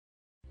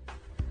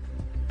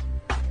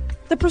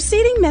The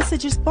preceding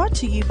message is brought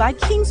to you by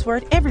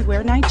Kingsword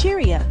Everywhere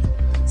Nigeria.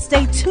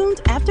 Stay tuned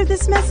after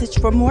this message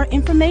for more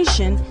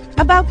information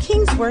about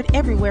Kingsword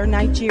Everywhere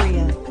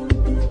Nigeria.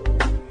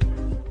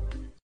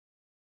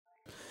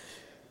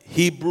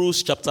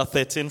 Hebrews chapter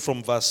 13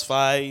 from verse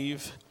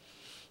 5.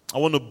 I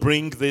want to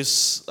bring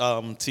this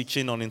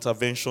teaching on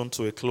intervention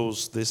to a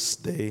close this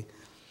day.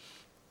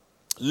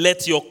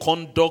 Let your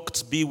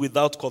conduct be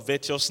without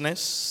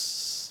covetousness.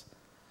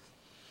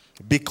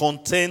 Be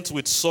content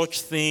with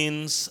such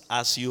things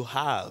as you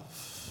have.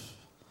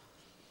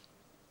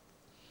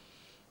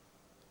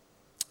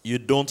 You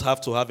don't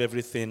have to have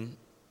everything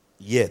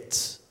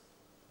yet.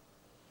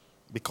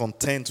 Be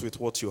content with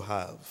what you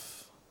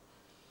have.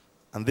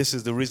 And this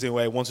is the reason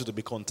why I want you to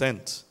be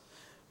content.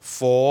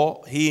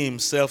 For he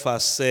himself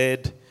has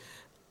said,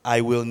 I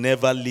will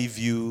never leave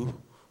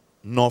you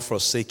nor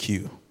forsake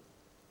you.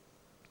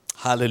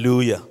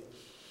 Hallelujah.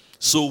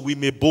 So we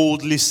may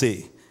boldly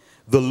say,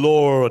 the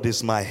Lord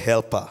is my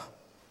helper.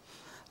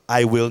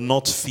 I will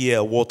not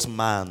fear what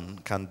man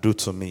can do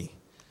to me.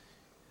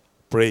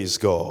 Praise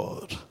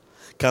God.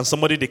 Can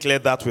somebody declare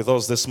that with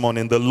us this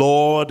morning? The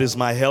Lord is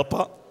my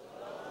helper.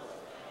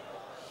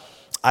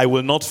 I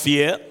will not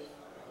fear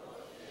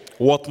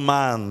what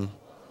man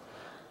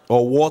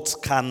or what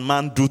can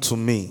man do to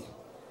me.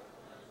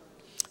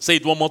 Say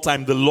it one more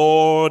time. The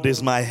Lord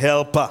is my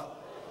helper.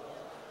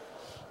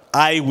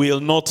 I will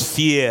not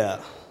fear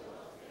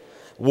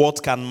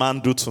what can man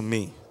do to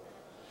me.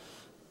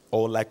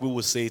 Or like we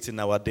will say it in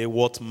our day,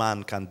 what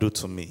man can do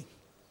to me.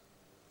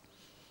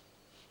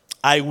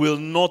 I will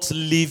not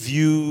leave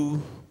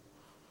you.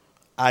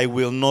 I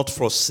will not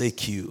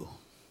forsake you.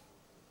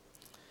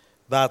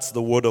 That's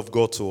the word of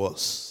God to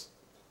us.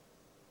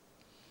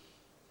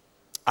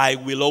 I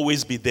will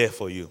always be there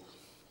for you.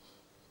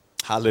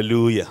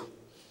 Hallelujah.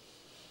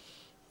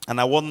 And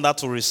I want that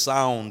to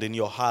resound in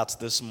your heart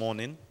this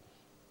morning.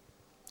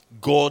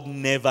 God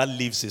never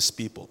leaves his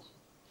people.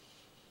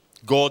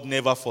 God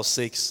never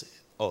forsakes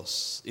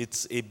us.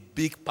 It's a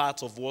big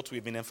part of what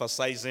we've been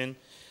emphasizing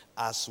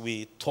as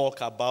we talk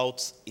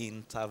about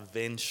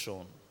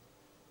intervention.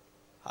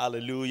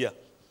 Hallelujah.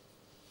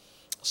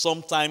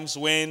 Sometimes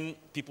when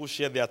people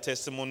share their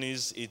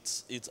testimonies,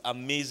 it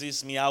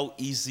amazes me how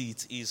easy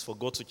it is for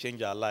God to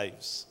change our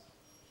lives.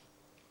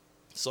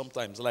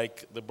 Sometimes,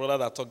 like the brother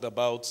that talked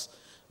about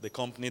the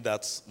company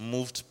that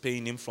moved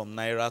paying him from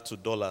naira to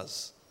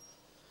dollars.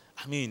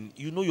 I mean,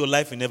 you know your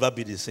life will never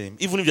be the same.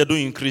 Even if you're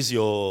doing increase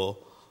your,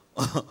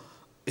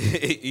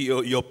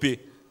 your pay.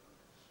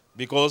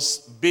 Because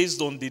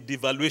based on the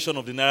devaluation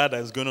of the naira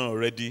that is going on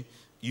already,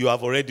 you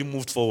have already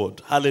moved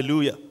forward.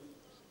 Hallelujah.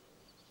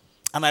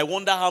 And I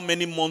wonder how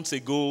many months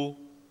ago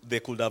they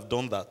could have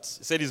done that.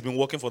 He said he's been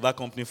working for that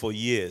company for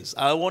years.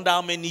 I wonder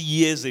how many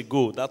years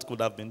ago that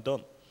could have been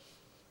done.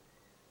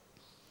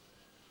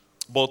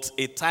 But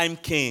a time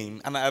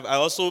came, and I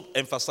also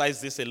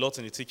emphasize this a lot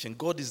in the teaching.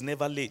 God is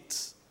never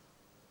late.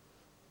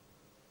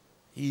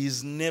 He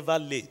is never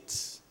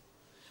late.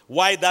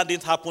 Why that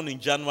didn't happen in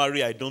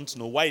January, I don't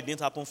know. Why it didn't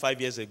happen 5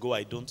 years ago,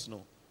 I don't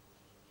know.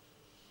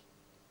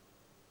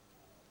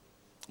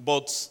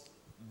 But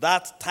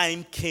that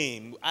time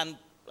came, and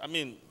I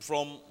mean,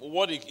 from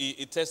what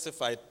he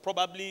testified,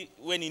 probably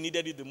when he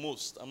needed it the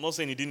most. I'm not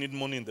saying he didn't need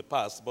money in the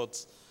past,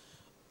 but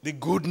the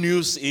good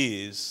news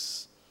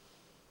is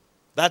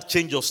that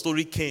change of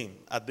story came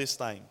at this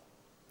time.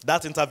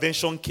 That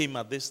intervention came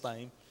at this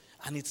time,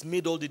 and it's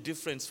made all the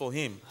difference for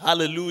him.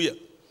 Hallelujah.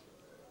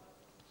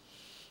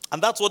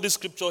 And that's what this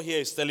scripture here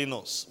is telling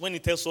us. When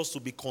it tells us to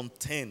be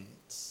content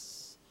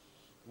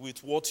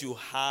with what you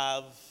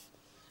have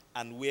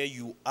and where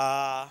you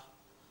are,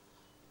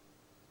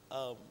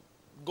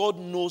 God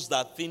knows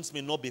that things may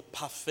not be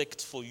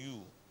perfect for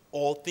you,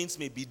 or things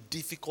may be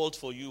difficult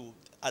for you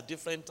at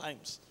different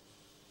times.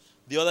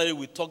 The other day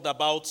we talked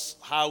about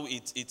how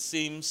it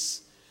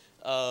seems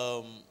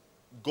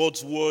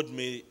God's word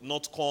may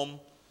not come,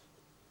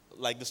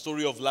 like the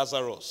story of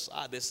Lazarus.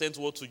 They sent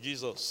word to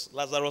Jesus.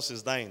 Lazarus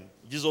is dying.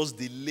 Jesus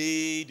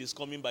delayed his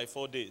coming by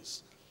 4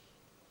 days.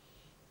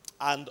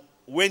 And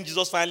when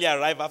Jesus finally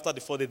arrived after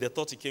the 4 days, they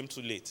thought he came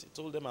too late. He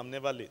told them, I'm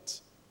never late.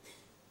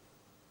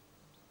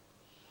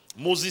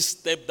 Moses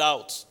stepped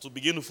out to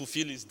begin to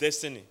fulfill his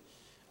destiny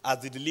as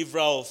the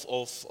deliverer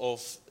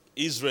of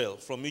Israel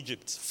from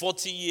Egypt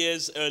 40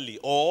 years early,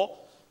 or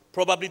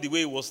probably the way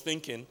he was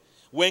thinking,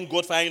 when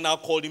God finally now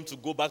called him to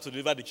go back to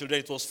deliver the children,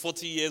 it was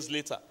 40 years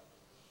later.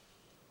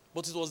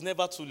 But it was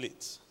never too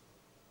late.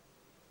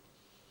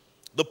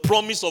 The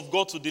promise of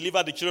God to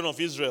deliver the children of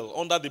Israel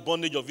under the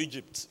bondage of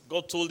Egypt,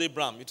 God told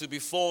Abraham it will be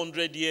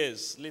 400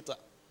 years later.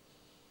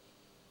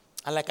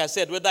 And like I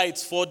said, whether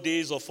it's 4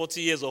 days or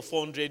 40 years or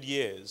 400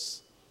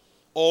 years,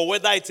 or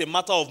whether it's a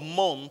matter of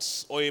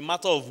months or a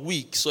matter of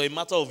weeks or a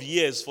matter of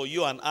years for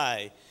you and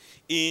I,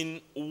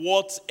 in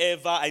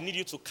whatever, I need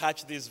you to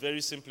catch this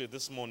very simply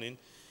this morning,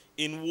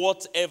 in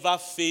whatever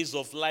phase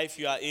of life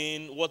you are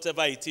in,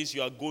 whatever it is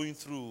you are going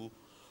through,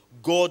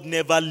 God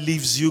never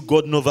leaves you.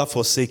 God never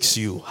forsakes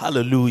you.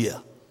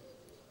 Hallelujah.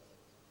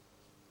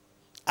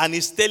 And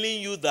he's telling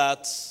you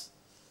that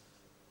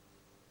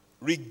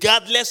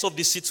regardless of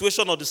the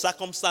situation or the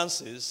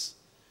circumstances,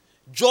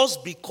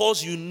 just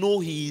because you know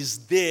he is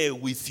there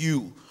with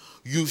you,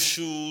 you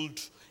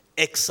should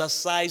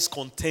exercise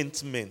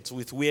contentment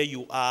with where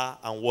you are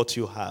and what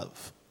you have.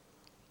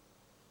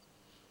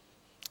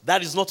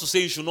 That is not to say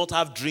you should not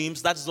have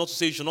dreams. That is not to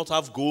say you should not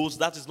have goals.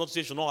 That is not to say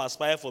you should not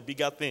aspire for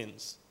bigger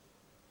things.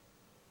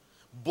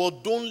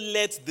 But don't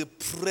let the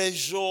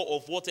pressure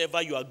of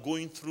whatever you are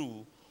going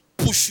through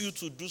push you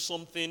to do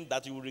something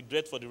that you will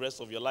regret for the rest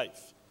of your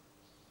life.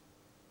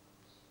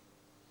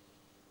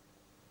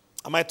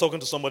 Am I talking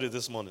to somebody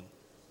this morning?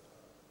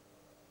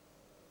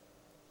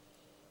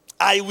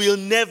 I will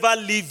never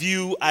leave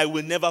you. I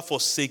will never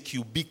forsake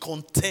you. Be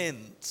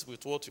content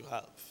with what you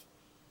have.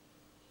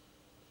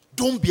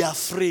 Don't be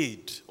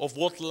afraid of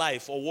what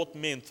life or what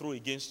men throw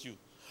against you.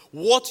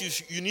 What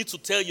you need to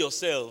tell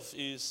yourself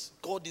is,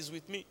 God is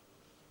with me.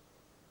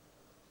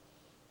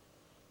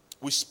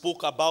 We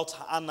spoke about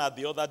Hannah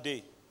the other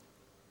day.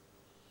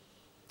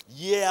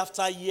 Year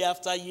after year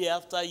after year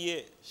after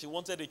year, she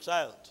wanted a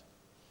child.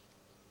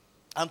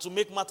 And to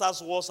make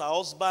matters worse, her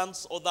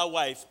husband's other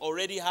wife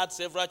already had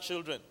several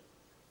children.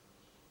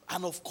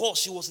 And of course,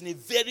 she was in a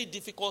very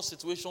difficult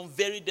situation,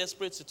 very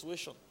desperate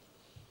situation.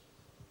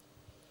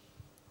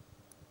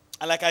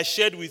 And like I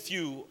shared with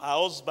you,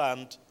 her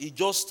husband, he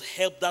just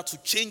helped her to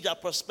change her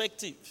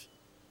perspective.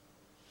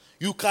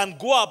 You can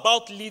go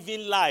about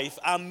living life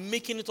and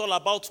making it all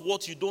about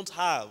what you don't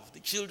have. The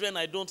children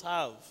I don't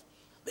have.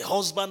 The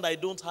husband I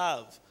don't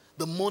have.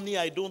 The money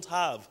I don't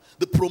have.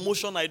 The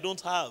promotion I don't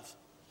have.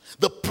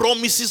 The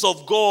promises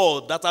of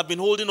God that I've been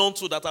holding on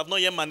to that have not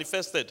yet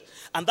manifested.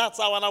 And that's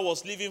how Anna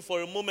was living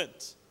for a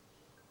moment.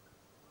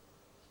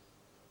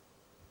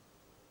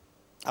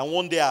 And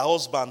one day her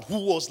husband, who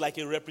was like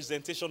a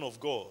representation of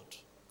God,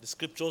 the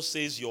scripture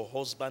says your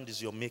husband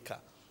is your maker.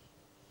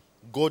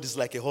 God is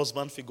like a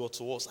husband figure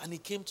to us. And he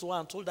came to her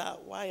and told her,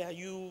 why are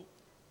you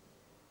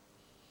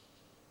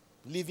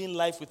living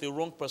life with a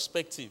wrong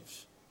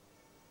perspective?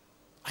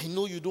 I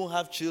know you don't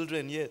have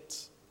children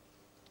yet.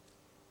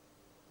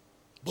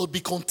 But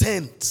be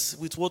content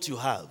with what you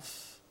have.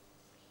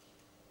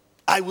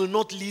 I will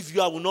not leave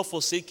you. I will not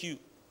forsake you.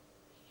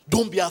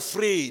 Don't be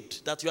afraid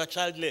that you are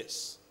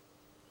childless.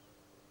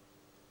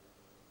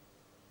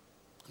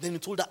 Then he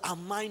told her,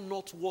 am I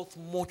not worth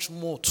much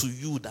more to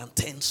you than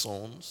 10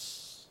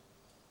 sons?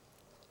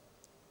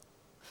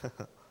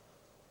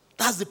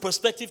 That's the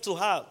perspective to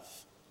have.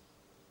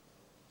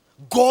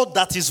 God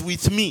that is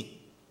with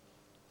me,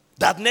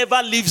 that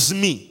never leaves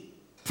me,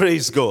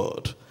 praise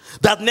God,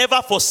 that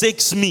never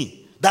forsakes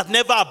me, that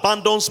never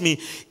abandons me,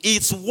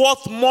 it's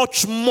worth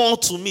much more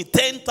to me,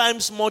 10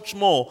 times much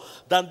more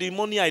than the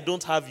money I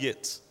don't have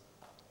yet,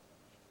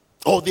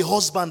 or the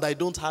husband I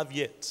don't have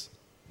yet,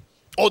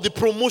 or the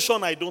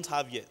promotion I don't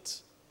have yet.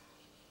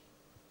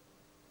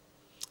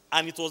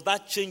 And it was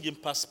that change in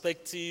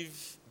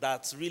perspective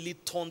that really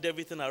turned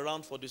everything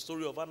around for the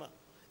story of Hannah.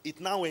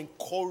 It now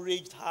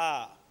encouraged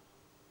her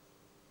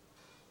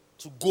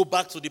to go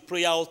back to the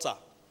prayer altar.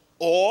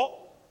 Or,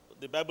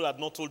 the Bible had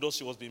not told us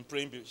she had been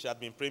praying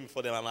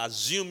before them. I'm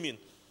assuming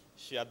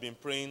she had been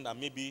praying and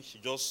maybe she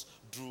just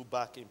drew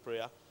back in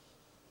prayer.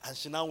 And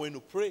she now went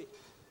to pray.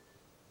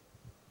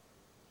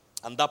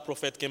 And that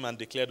prophet came and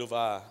declared over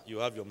her, you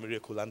have your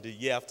miracle. And the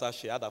year after,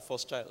 she had her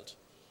first child.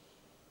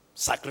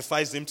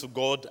 Sacrificed him to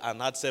God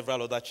and had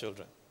several other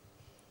children.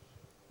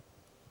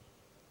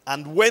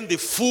 And when the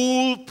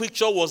full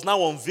picture was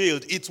now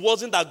unveiled, it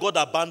wasn't that God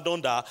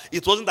abandoned her.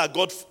 It wasn't that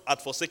God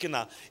had forsaken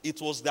her.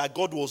 It was that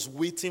God was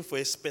waiting for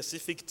a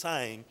specific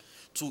time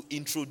to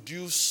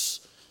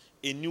introduce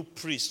a new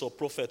priest or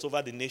prophet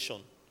over the nation.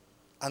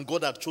 And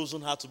God had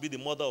chosen her to be the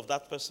mother of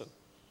that person.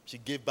 She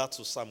gave birth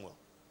to Samuel.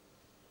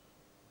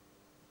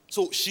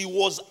 So she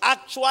was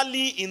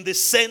actually in the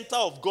center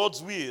of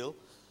God's will,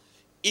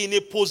 in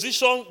a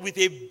position with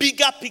a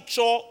bigger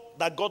picture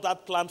that God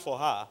had planned for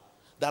her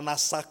than her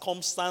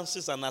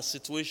circumstances and her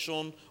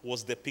situation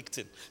was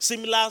depicting.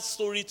 Similar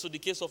story to the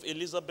case of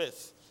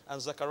Elizabeth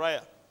and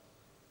Zechariah.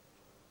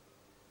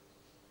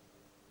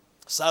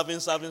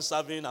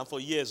 Serving, and for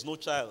years, no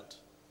child.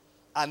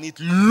 And it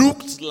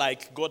looked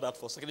like God had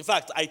forsaken. In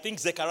fact, I think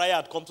Zechariah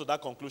had come to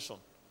that conclusion.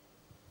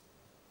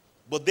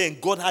 But then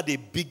God had a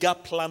bigger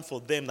plan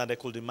for them than they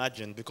could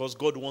imagine, because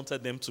God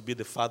wanted them to be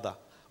the father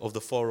of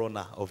the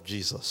forerunner of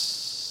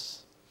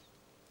Jesus.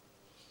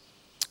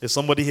 Is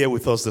somebody here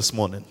with us this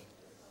morning?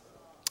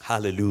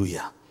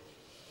 Hallelujah.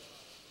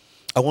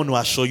 I want to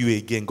assure you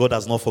again, God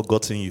has not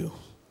forgotten you.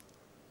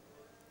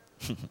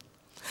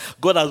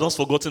 God has not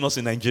forgotten us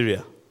in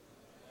Nigeria.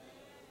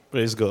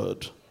 Praise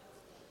God.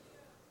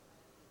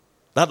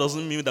 That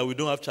doesn't mean that we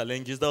don't have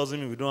challenges. That doesn't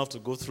mean we don't have to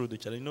go through the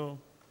challenge. No.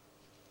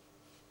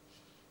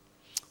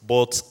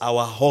 But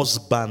our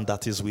husband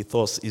that is with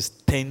us is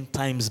 10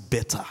 times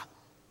better,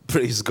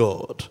 praise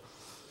God,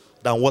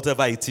 than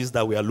whatever it is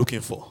that we are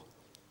looking for.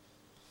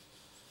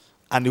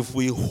 And if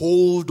we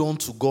hold on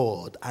to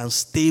God and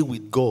stay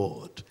with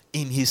God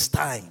in His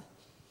time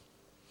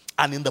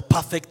and in the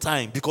perfect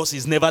time, because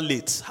He's never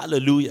late,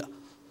 hallelujah,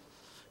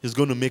 He's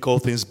going to make all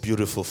things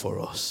beautiful for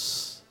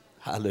us.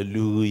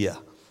 Hallelujah.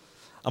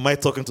 Am I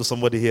talking to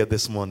somebody here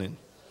this morning?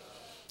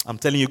 I'm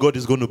telling you, God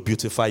is going to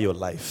beautify your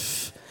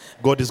life.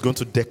 God is going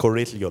to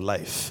decorate your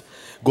life.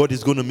 God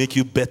is going to make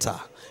you better.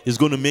 He's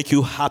going to make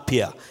you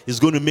happier. He's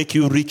going to make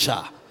you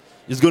richer.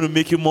 He's going to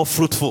make you more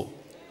fruitful.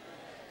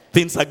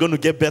 Things are going to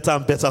get better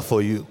and better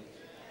for you.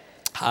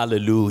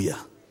 Hallelujah.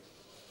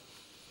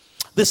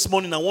 This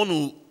morning, I want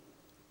to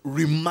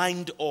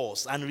remind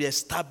us and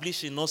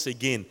reestablish in us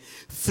again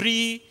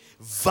 3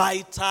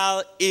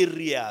 vital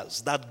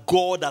areas that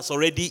God has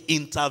already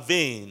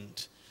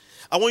intervened.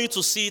 I want you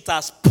to see it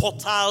as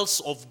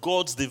portals of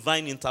God's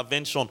divine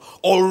intervention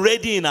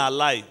already in our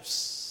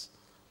lives.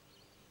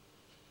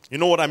 You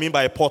know what I mean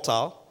by a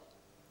portal?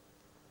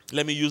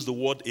 Let me use the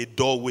word a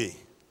doorway,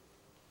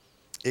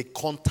 a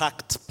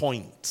contact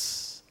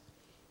point,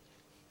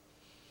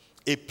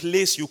 a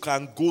place you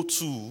can go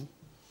to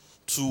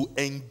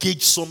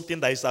engage something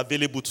that is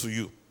available to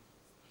you.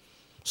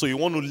 So you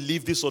want to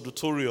leave this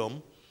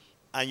auditorium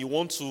and you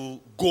want to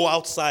go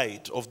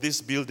outside of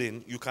this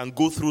building, you can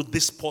go through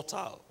this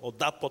portal,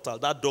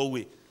 that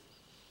doorway,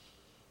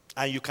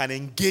 and you can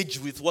engage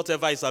with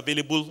whatever is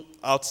available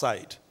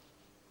outside.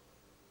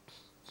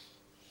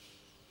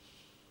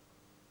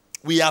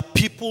 We are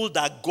people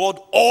that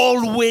God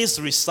always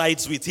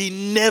resides with.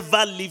 He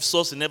never leaves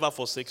us, He never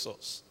forsakes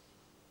us.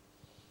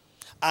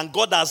 And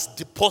God has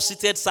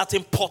deposited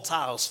certain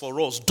portals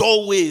for us,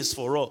 doorways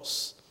for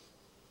us,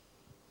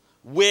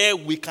 where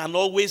we can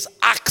always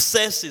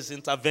access His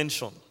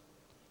intervention.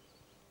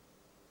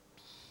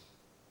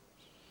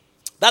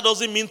 That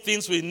doesn't mean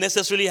things will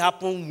necessarily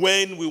happen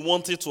when we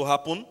want it to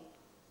happen.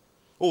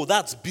 Oh,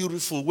 that's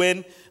beautiful.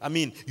 When,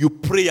 you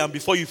pray and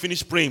before you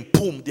finish praying,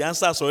 boom, the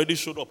answer has already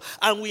showed up.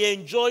 And we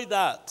enjoy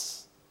that.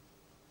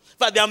 In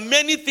fact, there are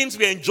many things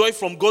we enjoy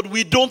from God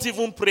we don't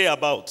even pray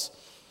about.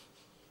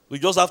 We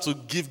just have to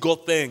give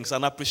God thanks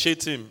and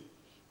appreciate Him.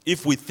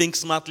 If we think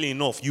smartly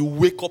enough, you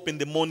wake up in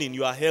the morning,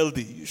 you are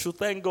healthy, you should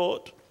thank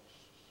God.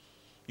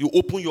 You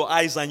open your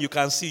eyes and you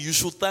can see, you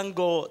should thank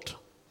God.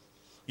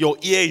 Your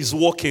ear is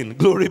working,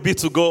 glory be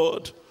to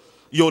God.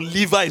 Your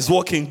liver is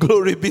working,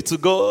 glory be to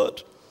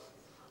God.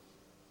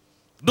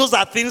 Those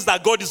are things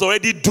that God is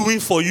already doing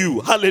for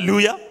you,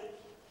 hallelujah.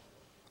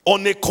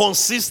 On a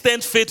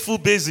consistent, faithful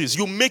basis.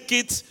 You make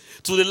it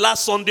to the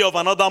last Sunday of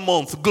another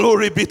month,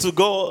 glory be to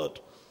God.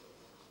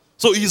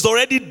 So He's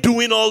already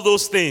doing all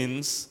those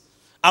things,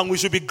 and we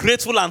should be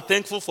grateful and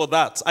thankful for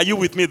that. Are you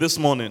with me this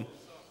morning?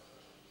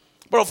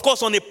 But of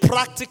course, on a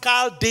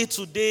practical,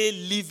 day-to-day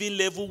living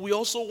level, we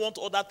also want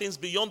other things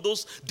beyond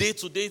those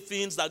day-to-day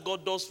things that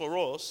God does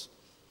for us.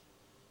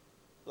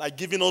 Like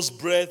giving us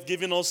breath,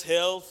 giving us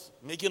health,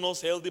 making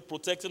us healthy,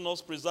 protecting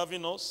us,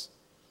 preserving us.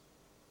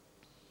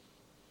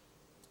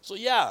 So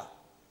yeah,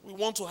 we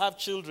want to have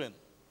children.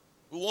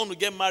 We want to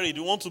get married.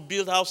 We want to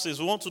build houses.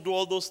 We want to do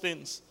all those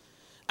things.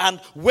 And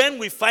when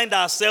we find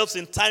ourselves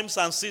in times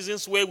and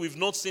seasons where we've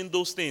not seen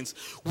those things,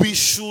 we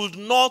should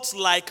not,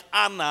 like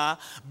Anna,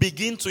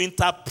 begin to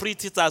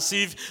interpret it as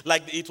if,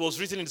 like it was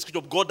written in the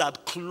scripture, God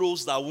had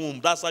closed her womb.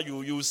 That's how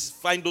you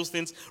find those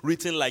things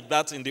written like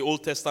that in the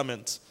Old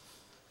Testament.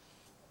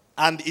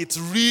 And it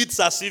reads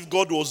as if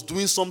God was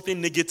doing something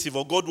negative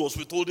or God was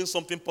withholding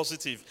something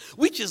positive,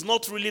 which is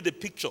not really the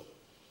picture.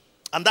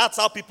 And that's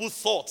how people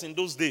thought in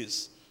those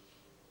days.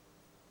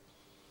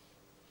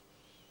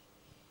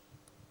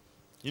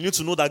 You need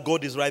to know that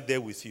God is right there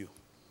with you.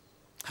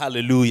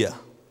 Hallelujah.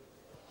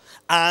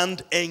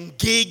 And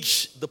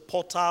engage the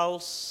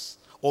portals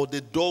or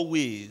the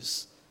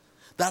doorways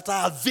that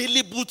are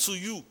available to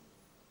you.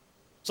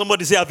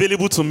 Somebody say,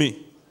 available to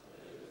me.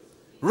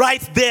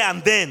 Right there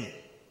and then.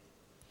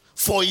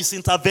 For His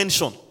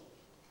intervention.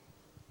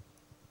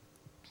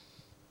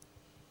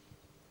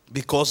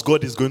 Because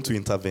God is going to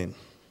intervene.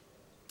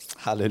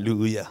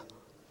 Hallelujah.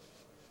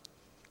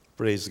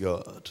 Praise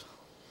God.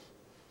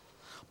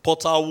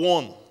 Portal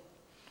 1,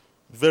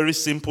 very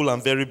simple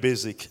and very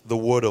basic, the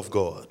Word of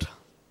God.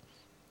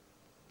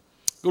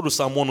 Go to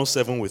Psalm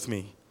 107 with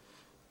me.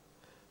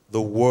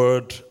 The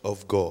Word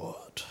of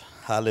God.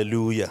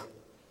 Hallelujah.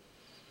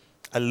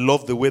 I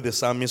love the way the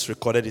psalmist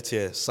recorded it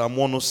here. Psalm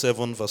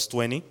 107 verse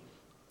 20.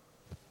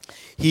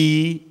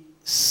 He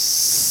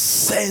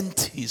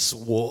sent His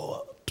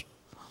word.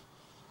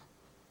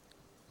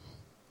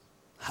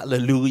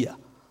 Hallelujah.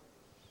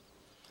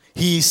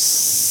 He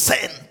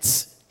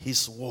sent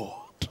His word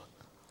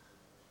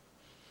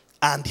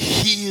and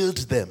healed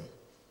them.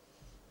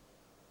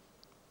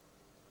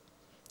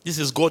 This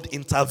is God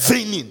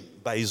intervening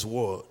by His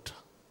word.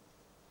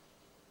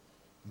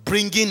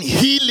 Bringing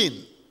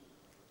healing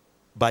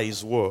by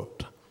His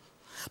word.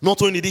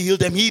 Not only did He heal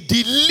them, He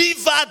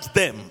delivered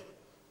them.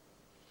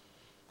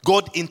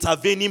 God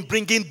intervening,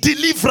 bringing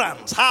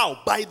deliverance.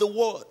 How? By the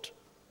word.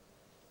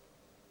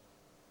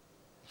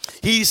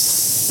 He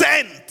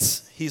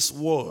sent His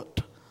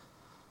word.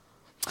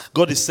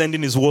 God is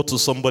sending His word to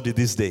somebody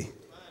this day.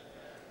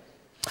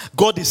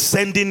 God is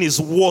sending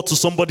His word to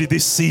somebody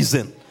this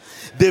season.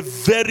 The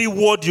very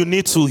word you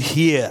need to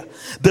hear.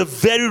 The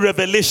very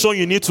revelation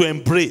you need to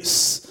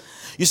embrace.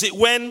 You see,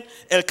 when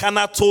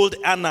Elkanah told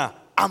Anna,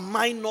 am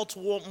I not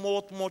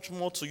worth much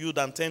more to you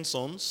than 10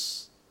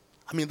 sons?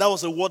 I mean, that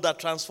was a word that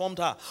transformed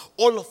her.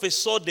 All of a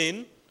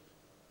sudden,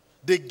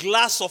 the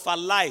glass of her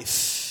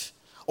life,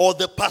 or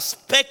the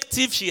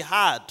perspective she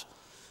had,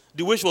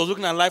 the way she was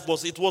looking at life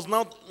it was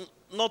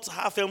not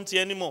half empty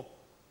anymore.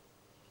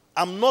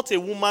 I'm not a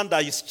woman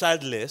that is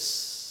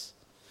childless.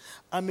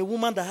 I'm a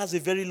woman that has a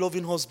very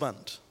loving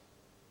husband.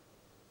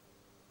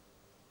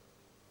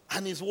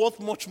 And he's worth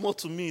much more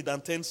to me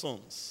than 10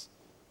 sons.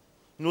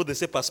 You know, they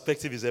say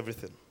perspective is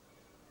everything.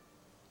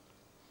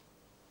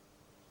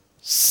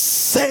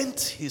 Sent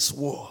his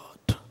word.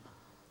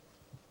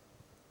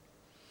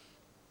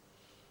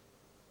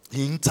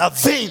 He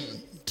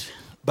intervened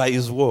by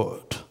his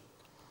word.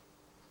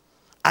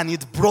 And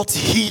it brought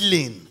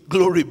healing.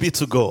 Glory be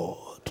to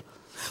God.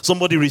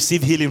 Somebody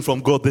received healing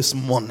from God this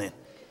morning.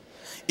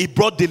 It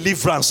brought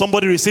deliverance.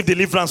 Somebody received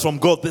deliverance from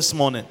God this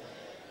morning.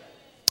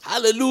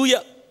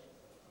 Hallelujah.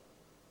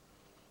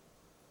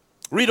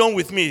 Read on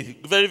with me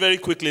very, very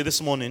quickly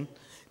this morning.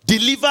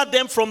 Deliver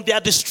them from their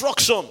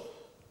destruction.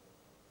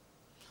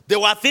 There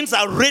were things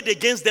arrayed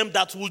against them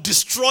that will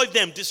destroy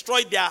them,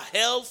 destroy their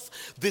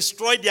health,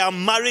 destroy their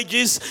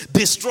marriages,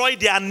 destroy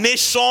their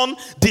nation,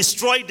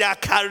 destroy their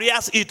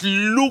careers. It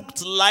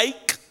looked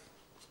like.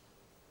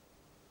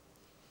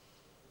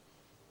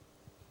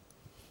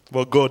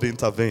 But God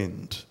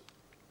intervened.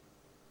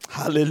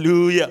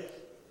 Hallelujah.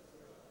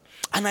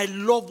 And I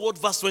love what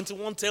verse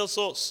 21 tells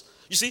us.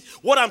 You see,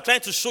 what I'm trying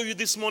to show you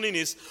this morning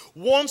is,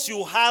 once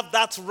you have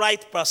that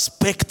right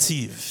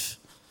perspective,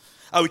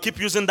 I will keep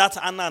using that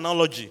Anna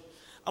analogy.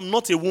 I'm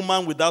not a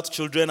woman without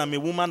children. I'm a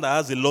woman that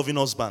has a loving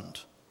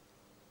husband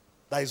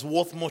that is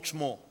worth much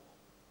more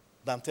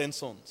than 10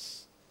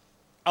 sons.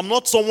 I'm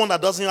not someone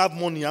that doesn't have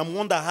money. I'm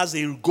one that has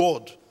a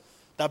God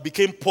that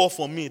became poor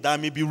for me, that I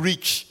may be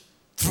rich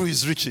through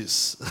his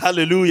riches.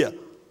 Hallelujah.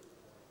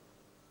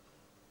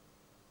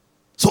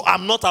 So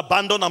I'm not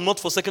abandoned. I'm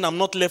not forsaken. I'm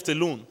not left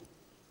alone.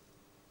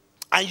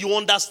 And you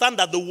understand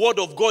that the word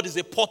of God is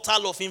a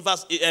portal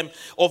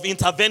of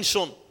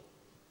intervention.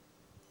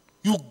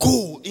 You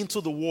go into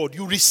the word.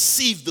 You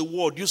receive the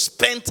word. You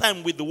spend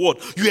time with the word.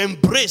 You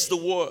embrace the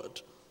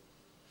word.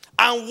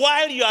 And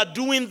while you are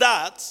doing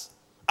that,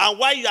 and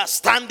while you are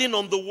standing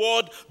on the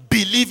word,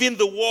 believing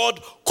the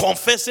word,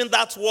 confessing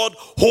that word,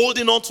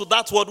 holding on to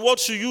that word, what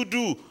should you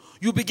do?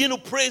 You begin to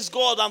praise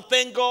God and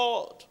thank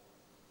God.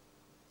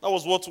 That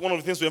was one of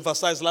the things we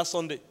emphasized last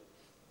Sunday.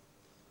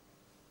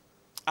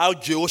 How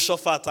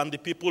Jehoshaphat and the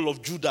people of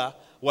Judah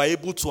were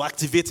able to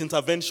activate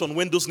intervention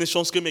when those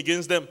nations came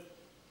against them.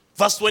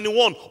 Verse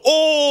 21,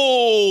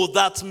 oh,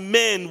 that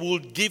men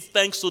would give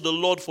thanks to the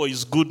Lord for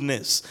his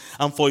goodness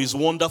and for his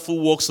wonderful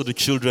works to the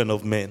children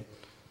of men.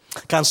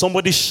 Can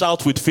somebody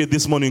shout with faith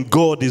this morning,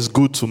 God is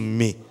good to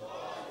me.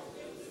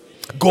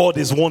 God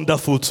is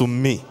wonderful to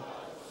me.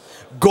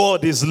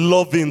 God is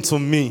loving to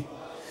me.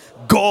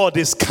 God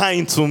is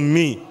kind to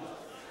me.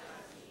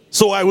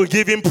 So I will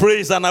give him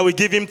praise and I will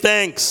give him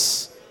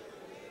thanks.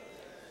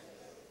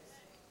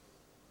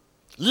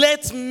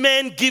 Let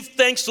men give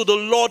thanks to the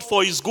Lord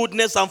for his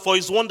goodness and for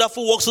his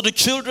wonderful works to the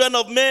children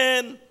of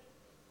men.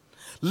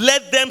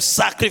 Let them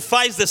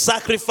sacrifice the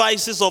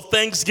sacrifices of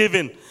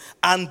thanksgiving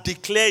and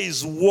declare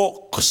his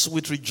works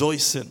with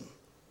rejoicing.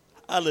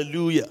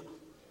 Hallelujah.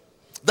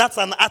 That's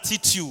an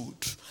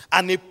attitude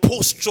and a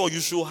posture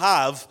you should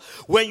have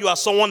when you are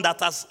someone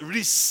that has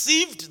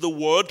received the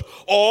word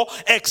or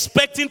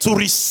expecting to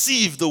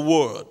receive the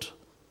word.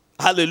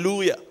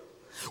 Hallelujah.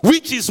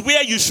 Which is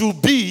where you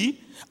should be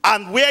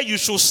and where you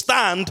should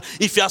stand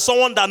if you are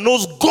someone that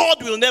knows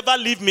God will never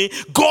leave me,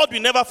 God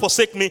will never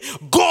forsake me,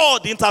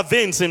 God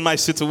intervenes in my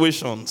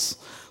situations.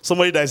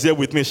 Somebody that is here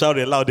with me, shout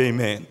a loud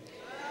amen. Amen.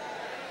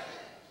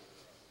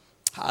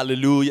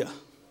 Hallelujah.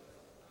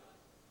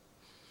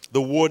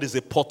 The word is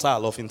a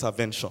portal of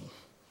intervention.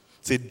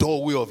 It's a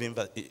doorway of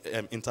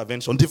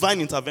intervention,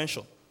 divine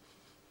intervention.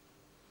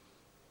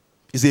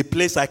 It's a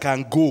place I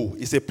can go.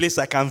 It's a place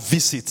I can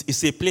visit.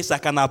 It's a place I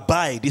can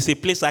abide. It's a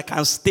place I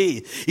can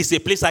stay. It's a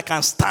place I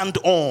can stand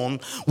on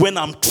when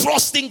I'm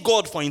trusting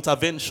God for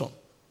intervention.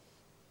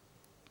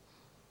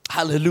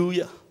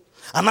 Hallelujah.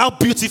 And how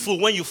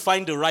beautiful when you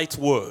find the right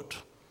word.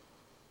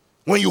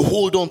 When you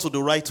hold on to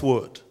the right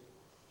word.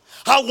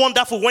 How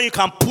wonderful when you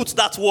can put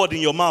that word in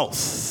your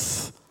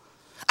mouth.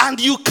 And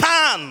you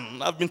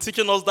can. I've been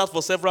teaching us that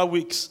for several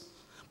weeks.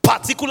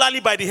 Particularly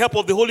by the help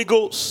of the Holy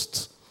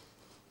Ghost.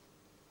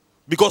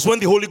 Because when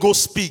the Holy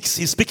Ghost speaks,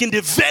 he's speaking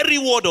the very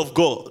word of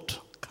God.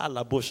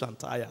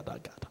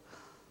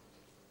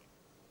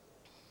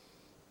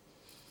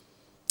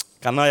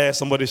 Can I hear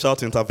somebody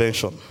shout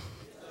intervention?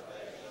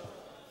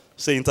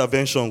 Say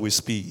intervention with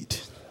speed.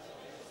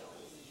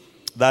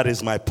 That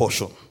is my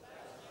portion.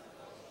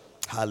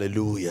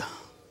 Hallelujah.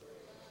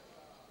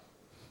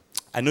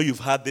 I know you've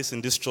had this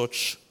in this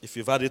church. If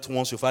you've had it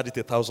once, you've had it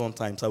 1,000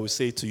 times. I will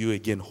say it to you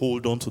again.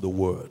 Hold on to the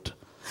word.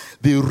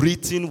 The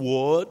written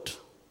word.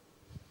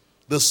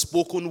 the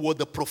spoken word,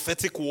 the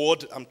prophetic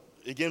word. I'm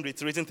again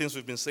reiterating things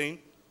we've been saying.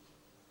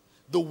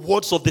 The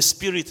words of the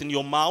Spirit in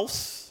your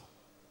mouth.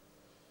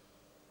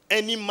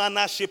 Any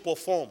manner, shape, or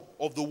form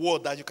of the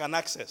word that you can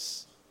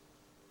access.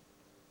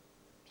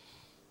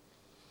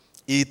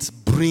 It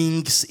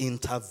brings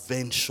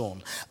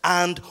intervention.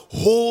 And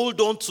hold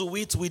on to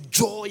it with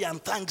joy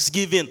and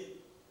thanksgiving.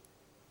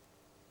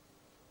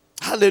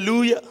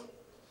 Hallelujah.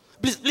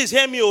 Please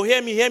hear me,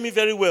 hear me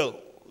very well.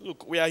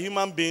 Look, we are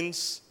human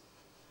beings.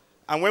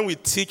 And when we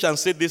teach and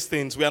say these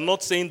things, we are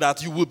not saying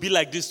that you will be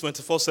like this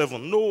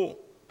 24/7. No.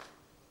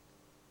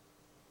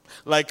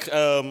 Like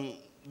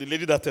the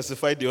lady that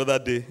testified the other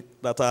day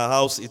that her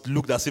house, it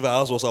looked as if her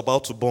house was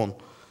about to burn.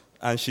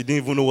 And she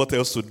didn't even know what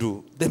else to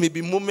do. There may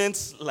be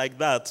moments like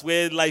that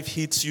where life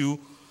hits you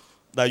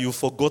that you've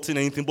forgotten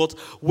anything. But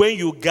when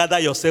you gather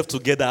yourself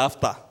together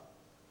after,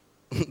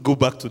 go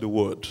back to the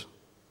word.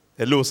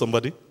 Hello,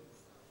 somebody?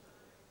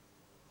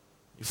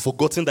 You've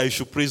forgotten that you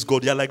should praise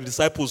God. You're like the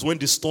disciples when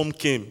the storm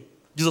came.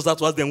 Jesus had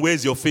to ask them, where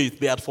is your faith?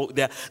 They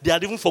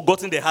had even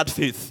forgotten they had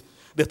faith.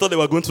 They thought they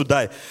were going to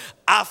die.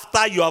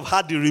 After you have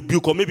had the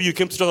rebuke, or maybe you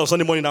came to church on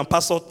Sunday morning and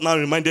pastor now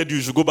reminded you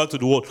should go back to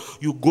the word.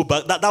 You go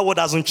back. That word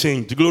hasn't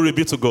changed. Glory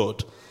be to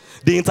God.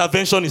 The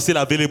intervention is still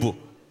available.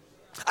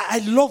 I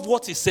love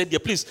what he said here.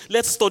 Please,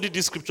 let's study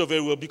this scripture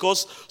very well,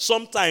 because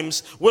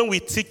sometimes when we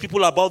teach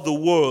people about the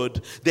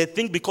word, they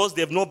think because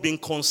they've not been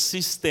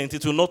consistent,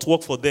 it will not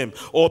work for them.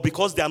 Or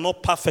because they are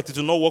not perfect, it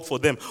will not work for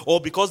them.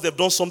 Or because they've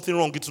done something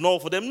wrong, it will not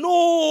work for them.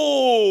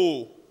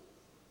 No!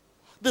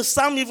 The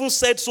psalm even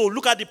said so.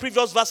 Look at the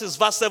previous verses,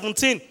 verse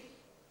 17.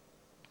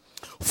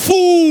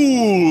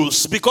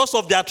 Fools, because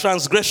of their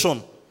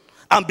transgression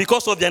and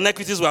because of their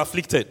iniquities, were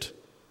afflicted.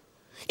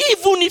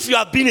 Even if you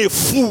have been a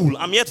fool,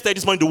 I'm here to tell you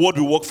this morning, the word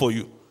will work for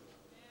you.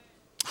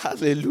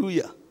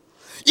 Hallelujah.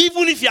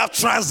 Even if you have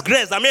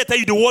transgressed, I'm here to tell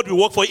you the word will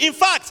work for you. In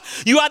fact,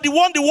 you are the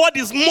one the word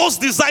is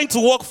most designed to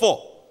work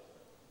for.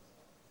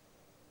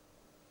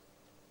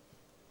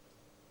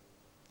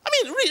 I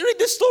mean, read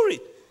this story.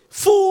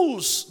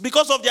 Fools,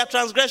 because of their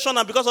transgression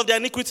and because of their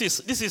iniquities.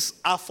 This is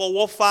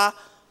Afowofa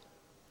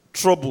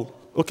trouble.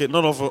 Okay,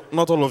 not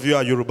all of you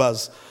are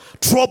Yorubas.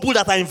 Trouble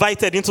that I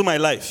invited into my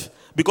life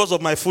because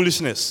of my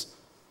foolishness.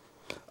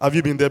 Have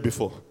you been there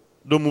before?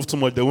 Don't move too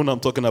much. The one I'm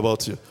talking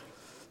about you.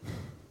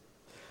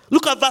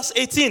 Look at verse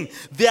 18.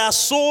 Their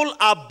soul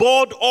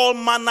abhorred all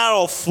manner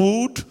of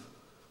food.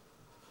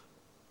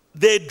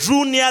 They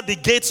drew near the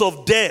gates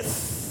of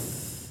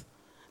death.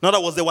 In other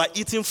words, they were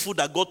eating food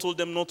that God told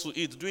them not to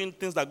eat, doing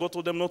things that God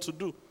told them not to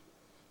do.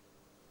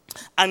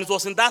 And it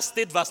was in that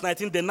state, verse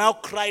 19, they now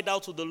cried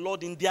out to the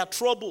Lord in their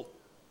trouble.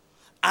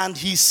 And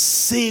he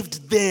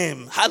saved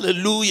them,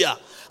 hallelujah,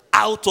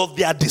 out of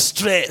their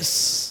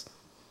distress.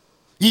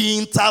 He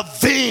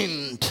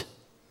intervened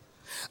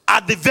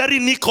at the very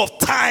nick of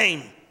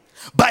time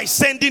by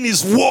sending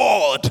his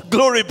word.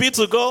 Glory be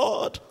to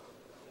God.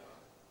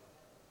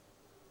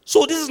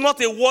 So this is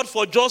not a word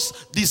for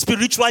just the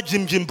spiritual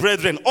Jim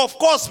brethren. Of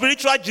course,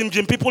 spiritual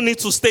Jim people need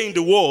to stay in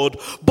the word.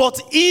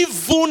 But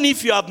even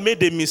if you have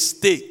made a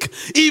mistake,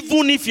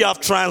 even if you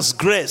have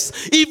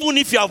transgressed, even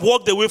if you have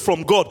walked away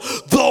from God,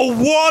 the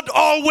word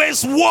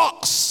always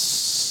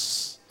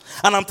works.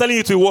 And I'm telling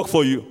you, it will work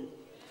for you.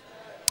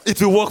 It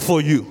will work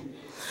for you.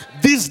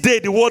 This day,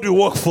 the word will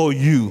work for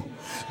you.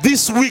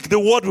 This week, the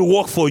word will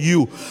work for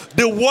you.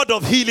 The word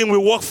of healing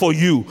will work for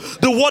you.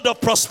 The word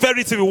of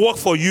prosperity will work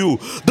for you.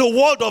 The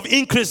word of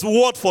increase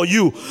will work for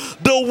you.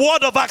 The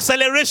word of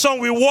acceleration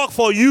will work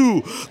for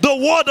you. The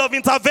word of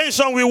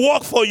intervention will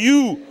work for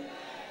you.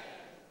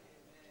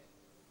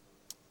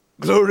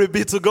 Glory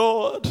be to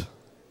God.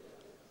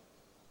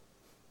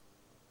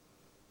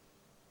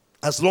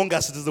 As long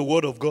as it is the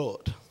word of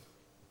God.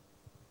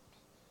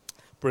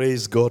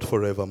 Praise God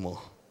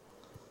forevermore.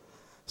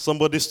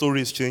 Somebody's story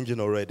is changing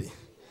already.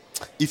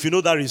 If you know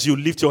that is you,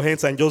 lift your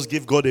hands and just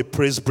give God a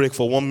praise break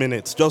for 1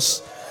 minute.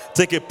 Just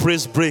take a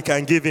praise break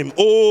and give him,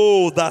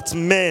 oh, that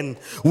men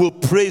will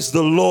praise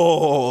the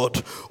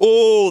Lord.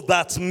 Oh,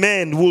 that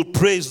men will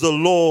praise the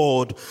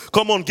Lord.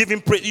 Come on, give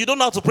him praise. You don't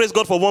have to praise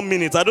God for 1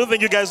 minute. I don't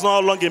think you guys know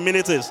how long a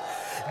minute is.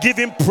 Give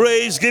him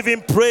praise, give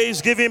him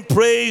praise, give him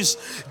praise,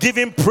 give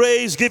him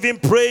praise, give him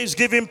praise,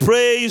 give him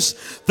praise.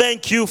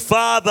 Thank you,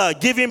 Father.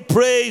 Give him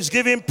praise,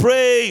 give him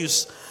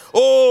praise.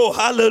 Oh,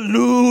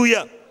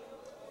 hallelujah.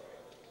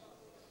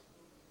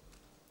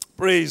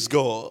 Praise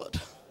God.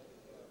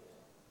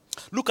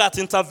 Look at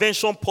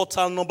intervention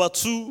portal number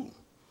 2.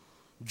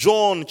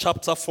 John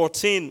chapter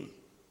 14.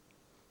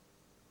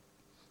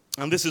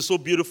 And this is so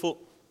beautiful.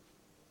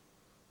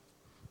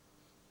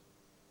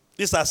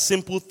 These are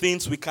simple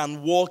things we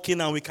can walk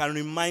in and we can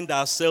remind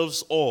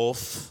ourselves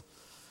of,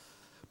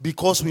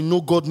 because we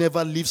know God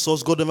never leaves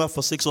us, God never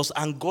forsakes us,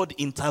 and God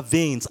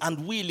intervenes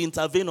and will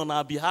intervene on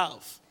our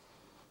behalf.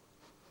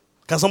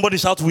 Can somebody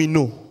shout, we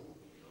know?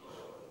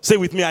 Say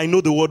with me, I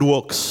know the word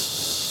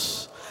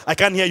works. I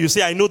can't hear you.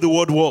 Say, I know the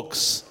word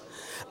works.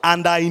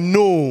 And I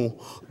know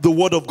the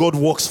word of God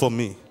works for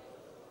me.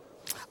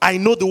 I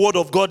know the word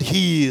of God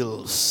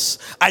heals.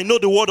 I know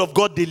the word of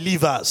God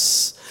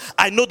delivers.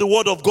 I know the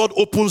word of God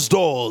opens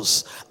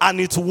doors,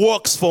 and it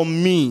works for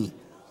me.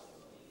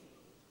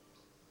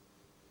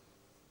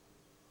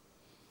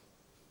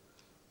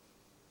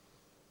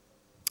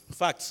 In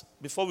fact,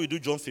 before we do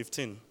John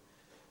 15,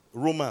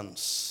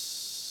 Romans.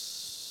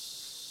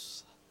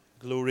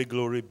 Glory,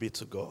 glory be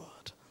to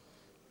God.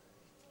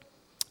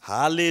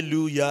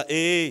 Hallelujah,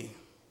 eh.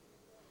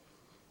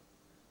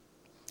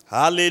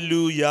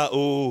 Hallelujah,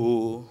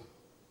 oh.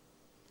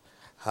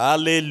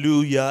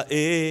 Hallelujah,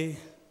 eh.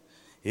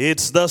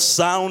 It's the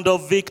sound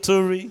of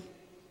victory.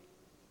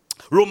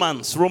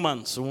 Romans.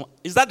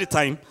 Is that the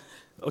time?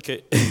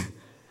 Okay.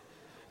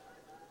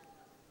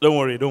 Don't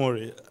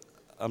worry.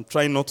 I'm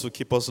trying not to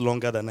keep us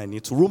longer than I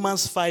need to.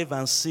 Romans 5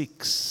 and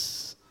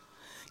 6.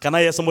 Can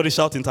I hear somebody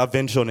shout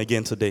intervention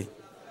again today?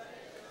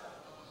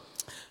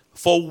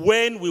 For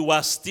when we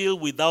were still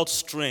without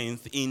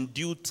strength, in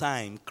due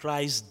time,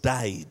 Christ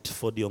died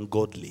for the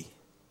ungodly.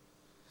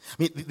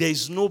 I mean, there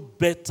is no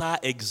better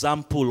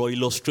example or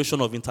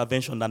illustration of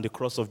intervention than the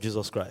cross of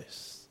Jesus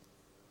Christ.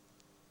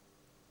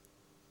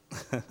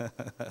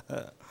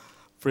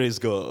 Praise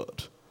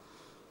God.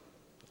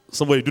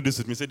 Somebody do this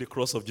with me. Say the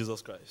cross of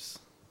Jesus Christ.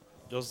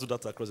 Just do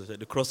that across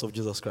the cross of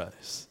Jesus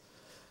Christ.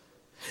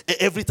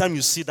 Every time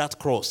you see that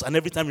cross, and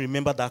every time you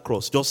remember that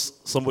cross,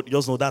 just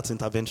know that's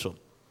intervention.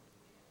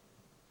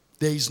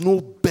 There is no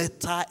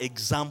better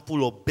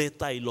example or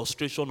better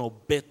illustration or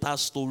better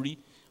story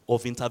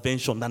of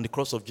intervention than the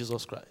cross of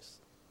Jesus Christ.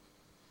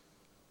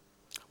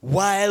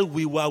 While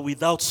we were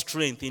without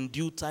strength, in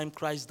due time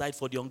Christ died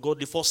for the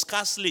ungodly. For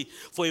scarcely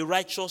for a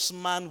righteous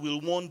man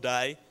will one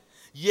die,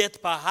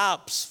 yet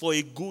perhaps for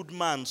a good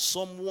man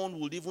someone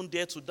would even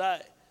dare to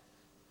die.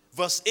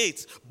 Verse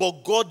 8,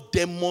 but God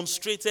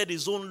demonstrated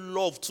his own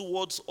love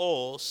towards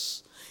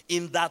us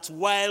in that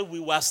while we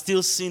were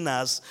still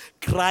sinners,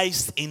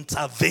 Christ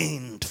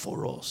intervened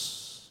for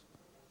us.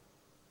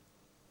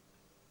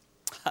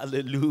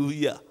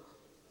 Hallelujah.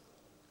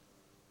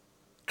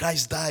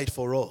 Christ died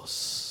for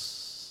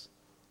us.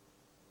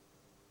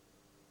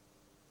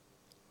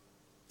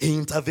 He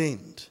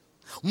intervened.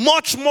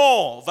 Much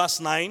more, verse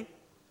 9,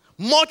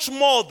 much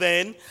more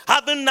then,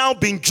 having now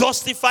been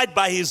justified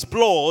by his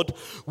blood,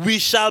 we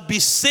shall be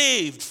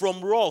saved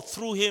from wrath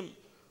through him.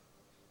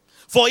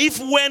 For if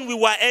when we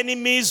were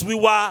enemies, we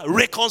were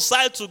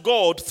reconciled to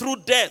God through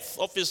death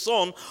of his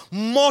son,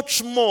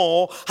 much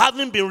more,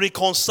 having been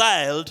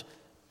reconciled,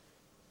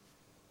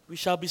 we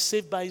shall be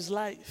saved by his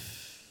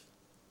life.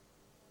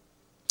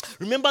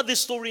 Remember this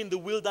story in the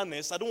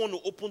wilderness. I don't want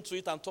to open to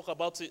it and talk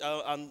about it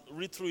and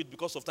read through it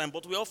because of time,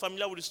 but we're all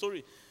familiar with the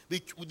story.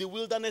 The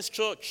wilderness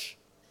church,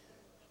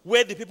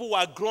 where the people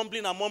were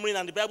grumbling and murmuring,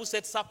 and the Bible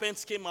said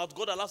serpents came out.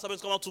 God allowed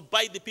serpents to come out to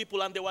bite the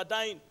people, and they were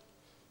dying.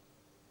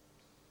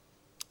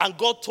 And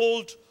God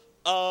told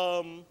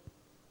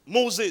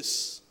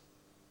Moses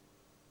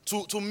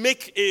to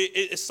make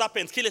a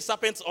serpent, kill a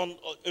serpent on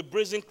a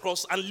brazen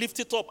cross and lift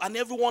it up. And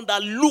everyone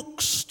that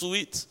looks to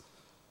it,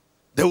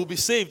 they will be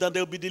saved and they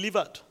will be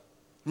delivered.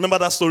 Remember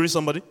that story,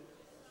 somebody?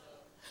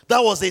 That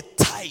was a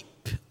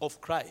type of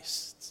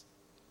Christ.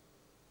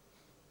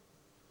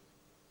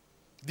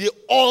 The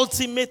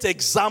ultimate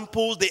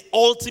example, the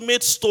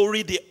ultimate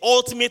story, the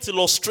ultimate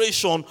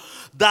illustration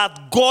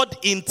that God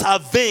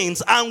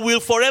intervenes and will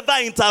forever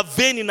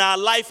intervene in our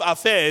life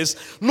affairs.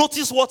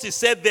 Notice what he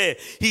said there.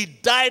 He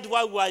died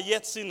while we were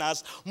yet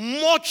sinners.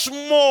 Much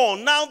more,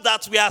 now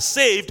that we are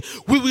saved,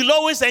 we will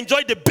always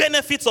enjoy the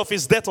benefits of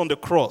his death on the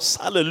cross.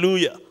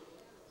 Hallelujah.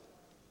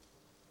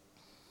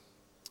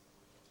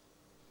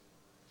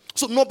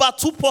 So number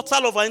 2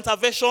 portal of our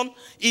intervention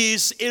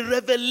is a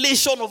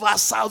revelation of our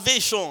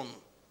salvation.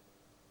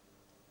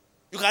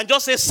 You can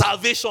just say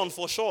salvation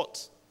for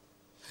short.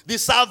 The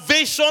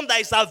salvation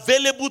that is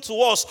available to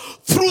us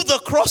through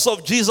the cross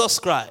of Jesus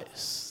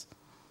Christ.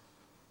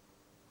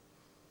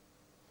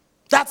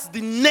 That's the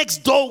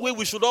next doorway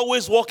we should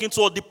always walk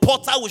into, or the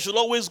portal we should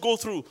always go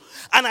through.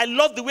 And I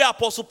love the way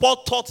Apostle Paul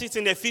taught it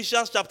in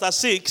Ephesians chapter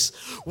 6,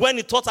 when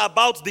he taught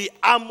about the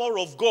armor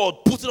of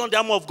God, putting on the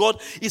armor of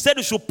God. He said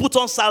you should put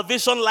on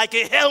salvation like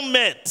a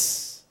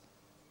helmet.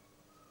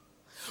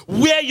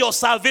 Wear your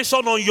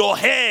salvation on your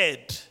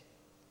head.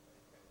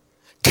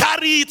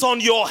 Carry it on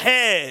your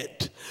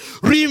head.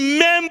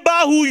 Remember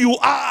who you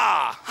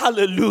are.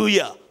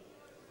 Hallelujah.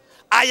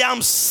 I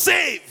am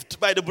saved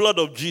by the blood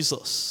of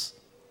Jesus.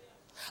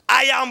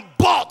 I am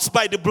bought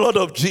by the blood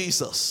of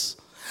Jesus.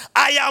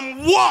 I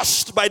am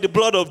washed by the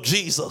blood of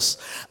Jesus.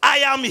 I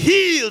am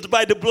healed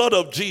by the blood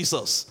of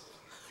Jesus.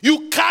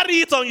 You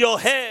carry it on your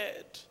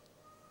head.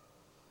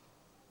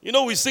 You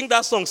know, we sing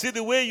that song, see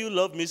the way you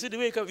love me, see the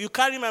way you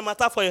carry my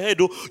matter for your head.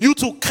 Oh, you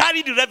to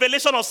carry the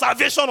revelation of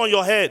salvation on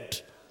your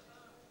head.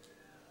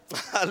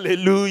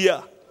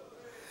 Hallelujah.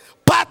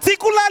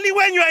 Particularly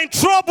when you are in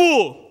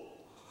trouble,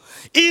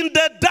 in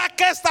the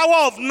darkest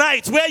hour of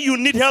night, where you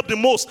need help the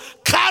most,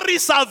 carry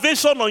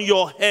salvation on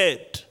your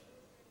head.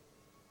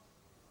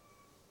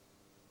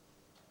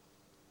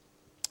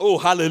 Oh,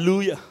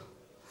 hallelujah.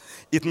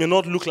 It may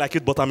not look like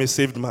it, but I'm a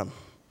saved man.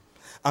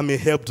 I'm a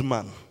helped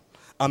man.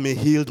 I'm a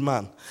healed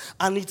man.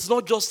 And it's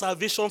not just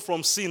salvation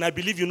from sin. I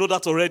believe you know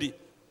that already.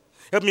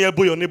 Help me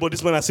elbow your neighbor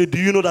this morning and say, do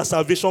you know that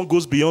salvation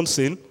goes beyond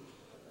sin?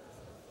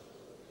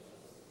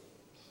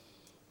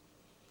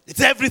 It's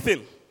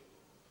everything.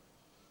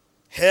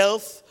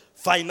 Health,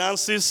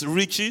 finances,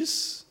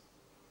 riches,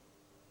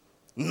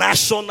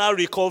 national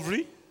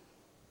recovery.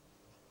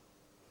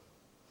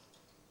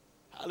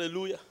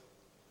 Hallelujah.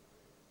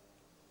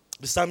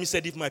 The psalmist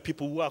said, if my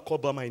people who are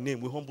called by my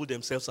name will humble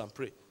themselves and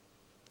pray,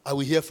 I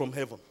will hear from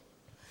heaven.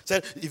 He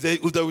said, if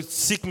they will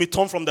seek me,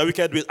 turn from their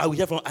wicked ways, I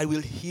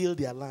will heal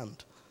their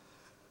land.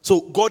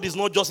 So God is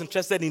not just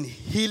interested in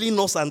healing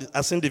us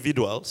as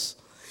individuals,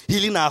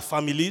 healing our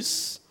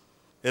families.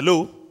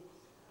 Hello?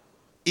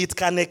 It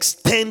can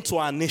extend to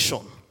our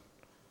nation.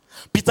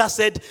 Peter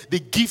said the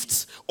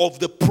gift of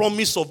the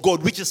promise of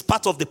God, which is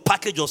part of the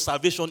package of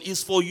salvation,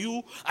 is for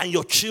you and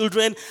your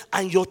children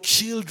and your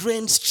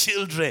children's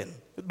children.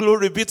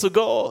 Glory be to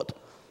God.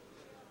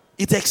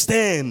 It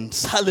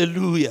extends.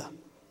 Hallelujah.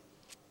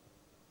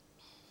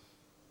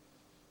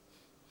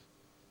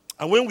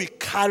 And when we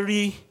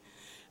carry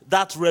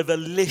that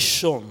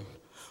revelation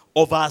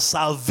of our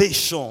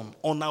salvation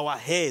on our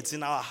heads,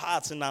 in our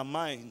hearts, in our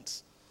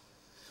minds,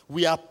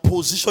 we are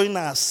positioning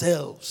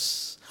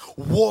ourselves,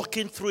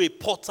 walking through a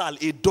portal,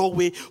 a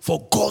doorway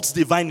for God's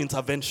divine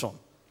intervention.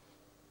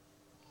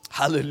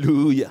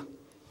 Hallelujah.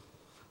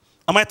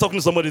 Am I talking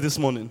to somebody this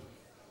morning?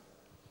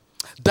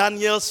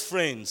 Daniel's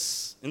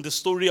friends, in the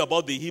story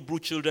about the Hebrew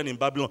children in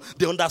Babylon,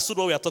 they understood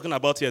what we are talking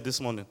about here this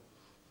morning.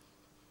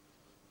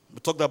 We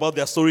talked about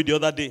their story the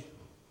other day.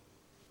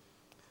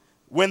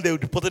 When they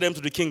reported them to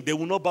the king, they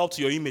will not bow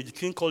to your image. The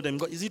king called them,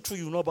 is it true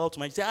you will not bow to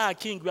my image? He said,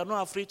 king, we are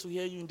not afraid to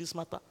hear you in this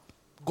matter.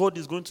 God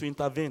is going to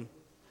intervene.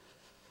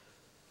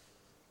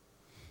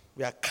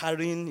 We are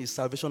carrying his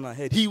salvation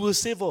ahead. He will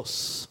save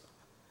us.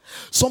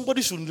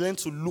 Somebody should learn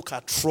to look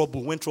at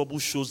trouble when trouble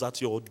shows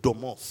at your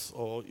doormouth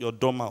or your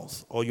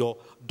doormouth or your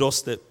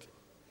doorstep.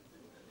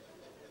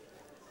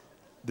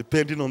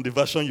 Depending on the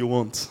version you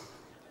want.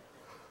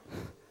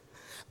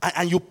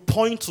 And you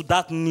point to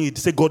that need,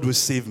 say, God will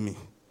save me.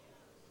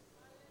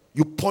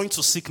 You point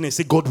to sickness,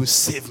 say, God will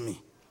save me.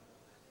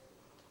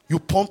 You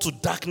point to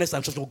darkness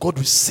and trouble, God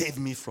will save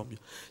me from you.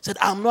 He said,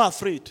 I'm not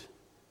afraid.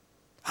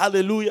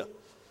 Hallelujah.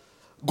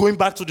 Going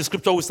back to the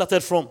scripture we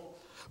started from.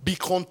 Be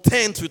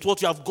content with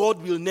what you have.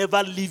 God will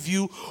never leave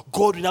you.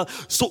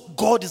 So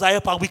God is our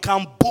helper. We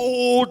can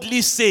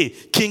boldly say,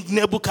 King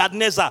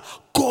Nebuchadnezzar,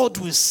 God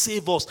will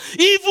save us.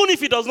 Even if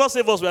he does not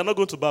save us, we are not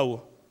going to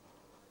bow.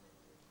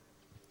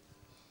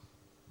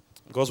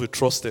 Because we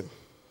trust him.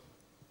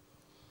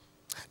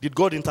 Did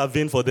God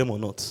intervene for them or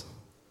not?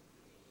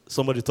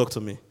 Somebody talk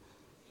to me.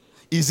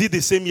 Is he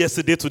the same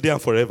yesterday, today,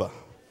 and forever?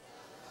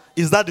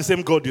 Is that the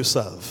same God you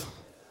serve?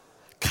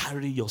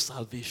 Carry your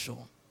salvation.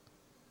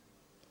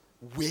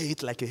 Wear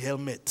it like a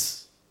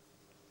helmet.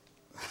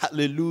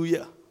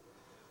 Hallelujah.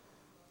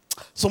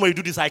 Somebody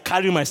do this. I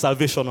carry my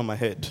salvation on my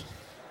head.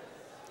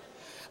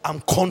 I'm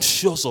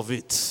conscious of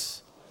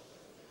it.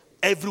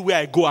 Everywhere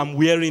I go, I'm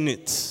wearing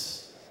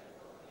it.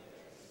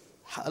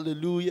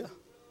 Hallelujah.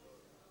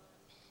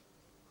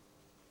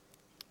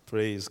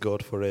 Praise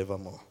God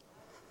forevermore.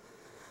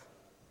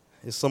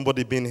 Is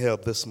somebody being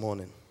helped this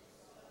morning?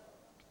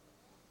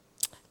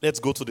 Let's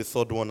go to the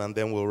third one and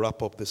then we'll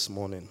wrap up this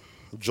morning.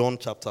 John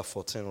chapter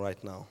 14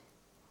 right now.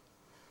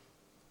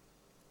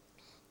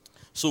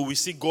 So we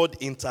see God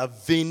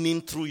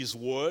intervening through his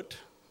word.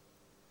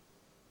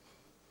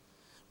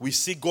 We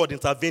see God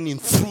intervening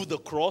through the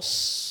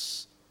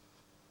cross,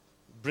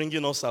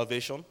 bringing us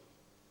salvation.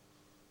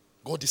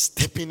 God is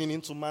stepping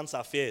into man's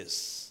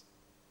affairs.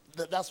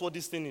 That's what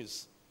this thing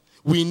is.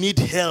 We need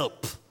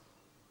help.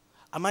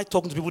 Am I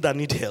talking to people that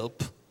need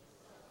help?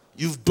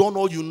 You've done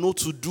all you know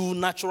to do.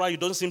 Natural, you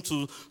don't seem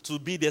to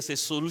be. There's a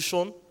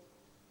solution.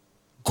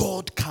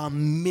 God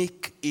can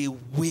make a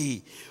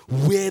way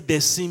where there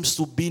seems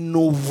to be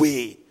no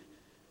way.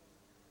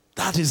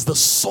 That is the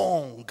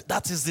song.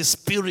 That is the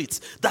spirit.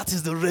 That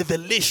is the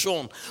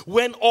revelation.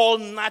 When all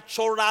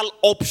natural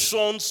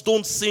options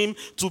don't seem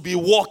to be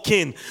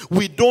working,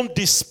 we don't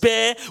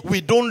despair.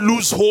 We don't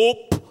lose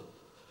hope.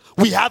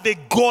 We have a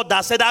God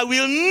that said, I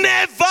will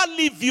never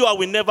leave you. I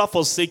will never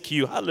forsake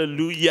you.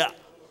 Hallelujah.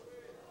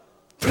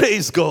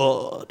 Praise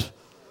God.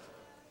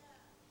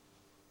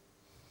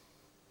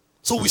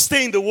 So we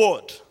stay in the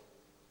word.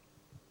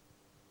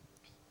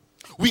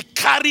 We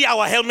carry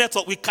our helmet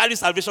up. We carry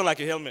salvation like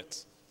a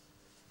helmet.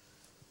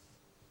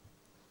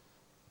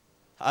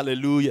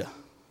 Hallelujah.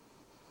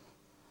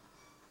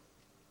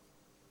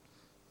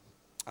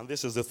 And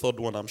this is the third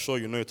one. I'm sure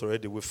you know it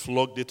already. We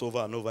flogged it over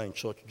and over in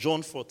church.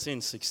 John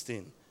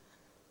 14:16.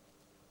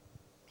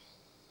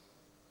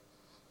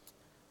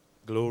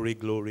 Glory,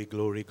 glory,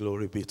 glory,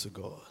 glory be to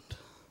God.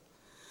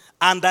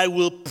 And I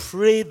will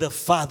pray the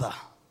Father,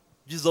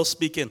 Jesus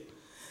speaking,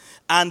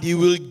 and he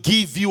will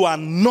give you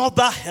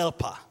another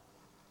helper,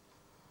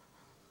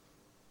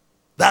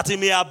 that he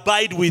may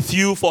abide with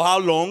you for how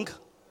long?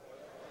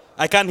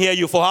 I can't hear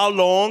you. For how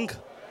long?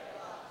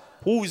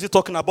 Who is he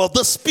talking about?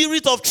 The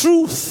Spirit of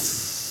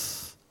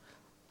truth.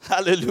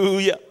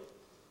 Hallelujah.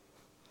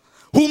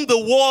 Whom the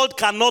world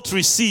cannot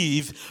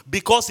receive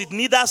because it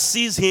neither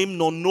sees him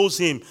nor knows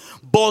him.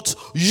 But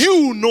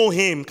you know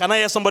him. Can I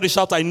hear somebody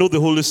shout, I know the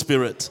Holy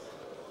Spirit?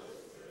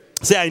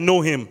 Say, I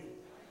know him.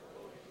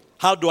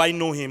 How do I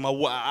know him?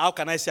 How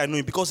can I say I know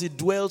him? Because he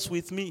dwells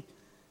with me.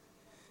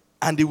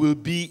 And he will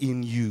be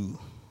in you.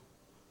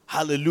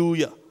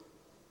 Hallelujah.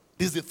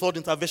 This is the third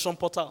intervention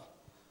portal.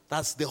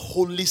 That's the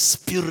Holy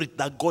Spirit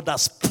that God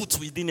has put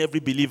within every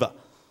believer.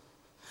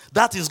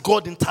 That is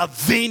God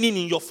intervening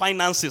in your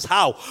finances.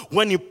 How?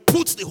 When he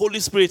puts the Holy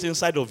Spirit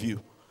inside of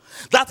you.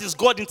 That is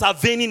God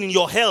intervening in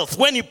your health.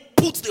 When he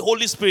puts the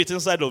Holy Spirit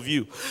inside of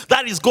you.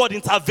 That is God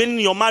intervening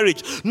in your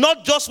marriage.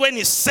 Not just when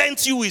he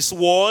sent you his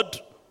word.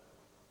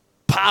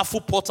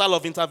 Powerful portal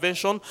of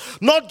intervention.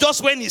 Not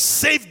just when he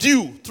saved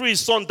you through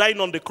his son dying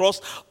on the cross.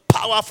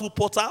 Powerful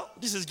portal.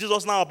 This is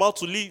Jesus now about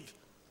to leave.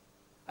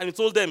 And he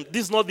told them,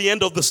 this is not the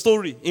end of the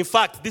story. In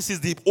fact, this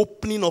is the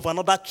opening of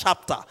another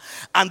chapter.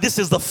 And this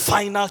is the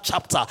final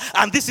chapter.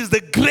 And this is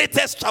the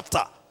greatest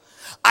chapter.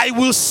 I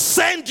will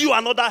send you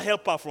another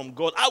helper from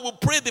God. I will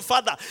pray the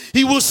Father.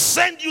 He will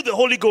send you the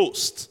Holy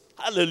Ghost.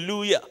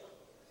 Hallelujah.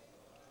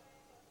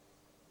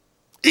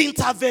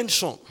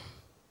 Intervention.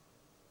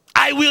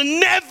 I will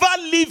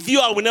never leave you.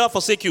 I will never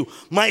forsake you.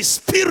 My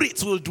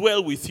spirit will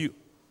dwell with you.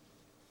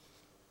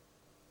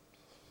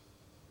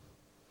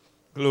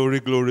 Glory,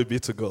 glory be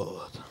to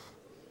God.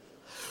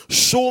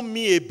 Show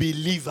me a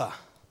believer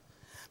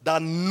that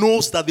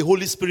knows that the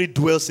Holy Spirit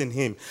dwells in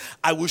him.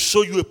 I will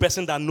show you a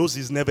person that knows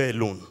he's never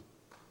alone.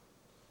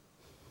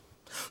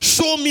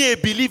 Show me a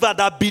believer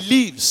that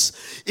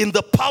believes in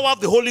the power of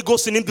the Holy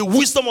Ghost in him, the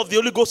wisdom of the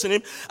Holy Ghost in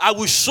him. I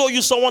will show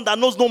you someone that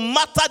knows no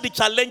matter the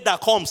challenge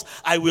that comes,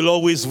 I will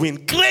always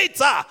win.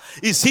 Greater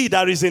is he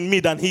that is in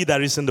me than he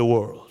that is in the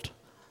world.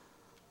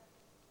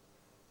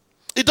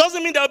 It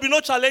doesn't mean there will be no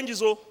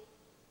challenges, oh.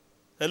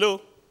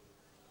 Hello?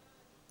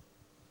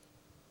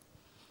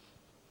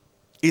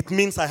 It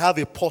means I have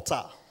a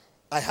portal.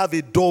 I have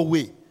a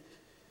doorway.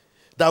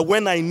 That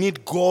when I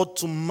need God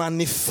to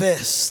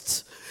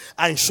manifest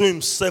and show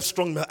himself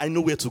strong, I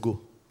know where to go.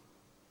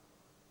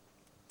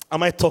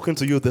 Am I talking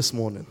to you this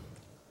morning?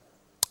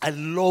 I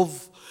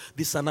love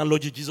this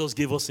analogy Jesus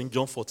gave us in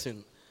John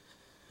 14.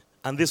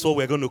 And this is what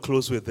we're going to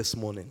close with this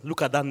morning.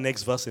 Look at that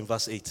next verse in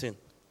verse 18.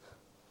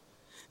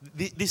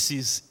 This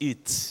is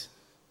it.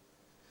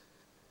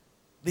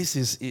 This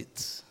is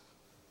it.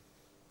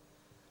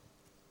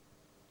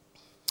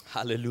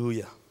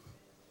 Hallelujah.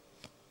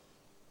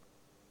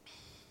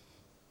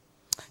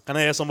 Can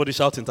I hear somebody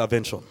shout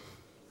intervention?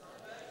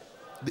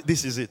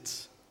 This is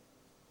it.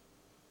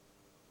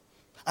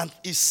 And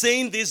he's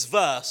saying this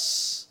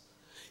verse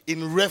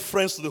in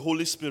reference to the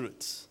Holy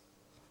Spirit.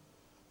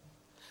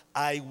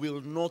 I will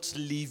not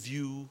leave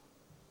you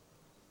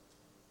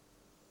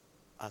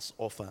as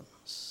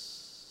orphans.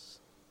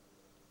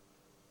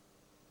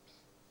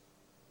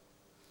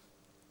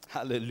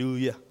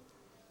 Hallelujah.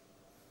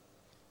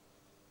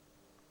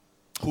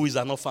 Who is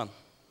an orphan?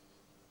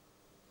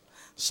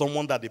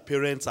 Someone that the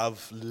parents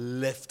have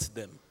left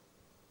them.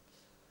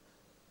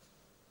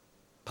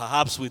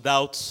 Perhaps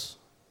without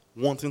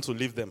wanting to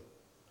leave them.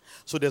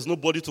 So there's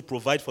nobody to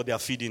provide for their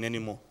feeding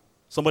anymore.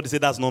 Somebody say,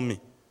 that's not me.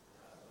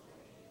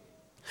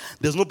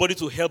 There's nobody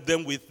to help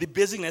them with the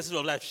basic necessities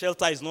of life.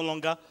 Shelter is no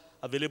longer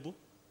available.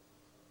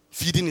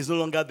 Feeding is no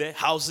longer there.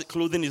 House,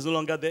 clothing is no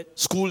longer there.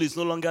 School is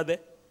no longer there.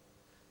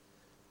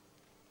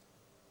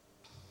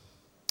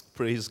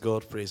 Praise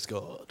God, praise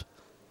God.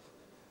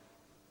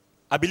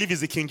 I believe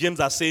it's the King James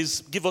that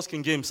says, give us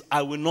King James,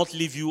 I will not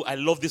leave you. I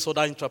love this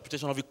other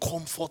interpretation of it,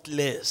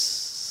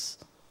 comfortless.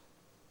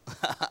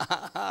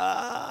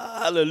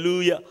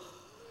 Hallelujah.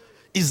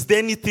 Is there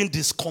anything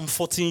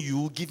discomforting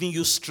you, giving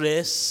you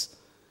stress,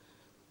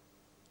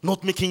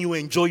 not making you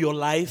enjoy your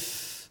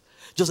life?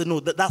 Just say,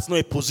 no, that's not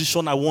a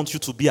position I want you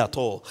to be at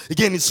all.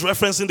 Again, it's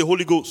referencing the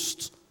Holy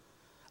Ghost.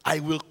 I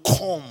will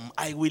come.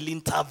 I will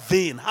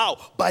intervene. How?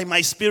 By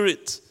my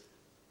Spirit.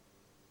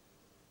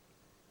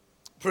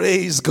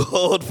 Praise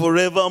God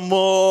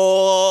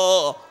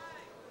forevermore.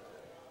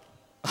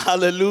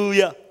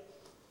 Hallelujah.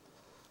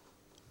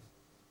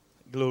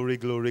 Glory,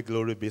 glory,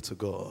 glory be to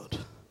God.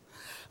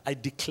 I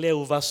declare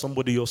over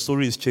somebody, your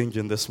story is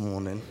changing this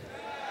morning.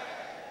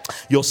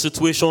 Your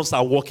situations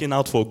are working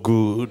out for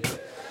good.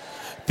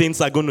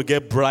 Things are going to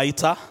get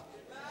brighter.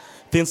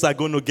 Things are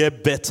going to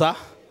get better.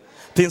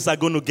 Things are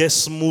going to get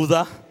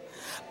smoother.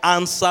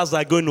 Answers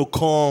are going to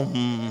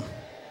come.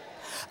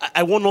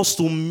 I want us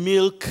to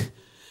milk,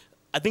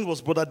 I think it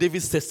was Brother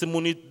David's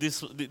testimony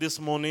this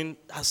morning.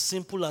 As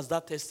simple as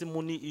that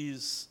testimony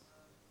is.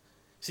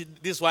 See,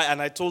 this is why,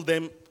 and I told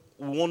them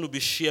we want to be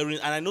sharing.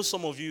 And I know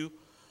some of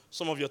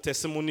your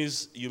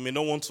testimonies, you may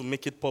not want to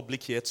make it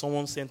public yet.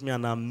 Someone sent me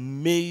an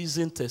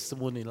amazing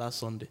testimony last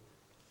Sunday.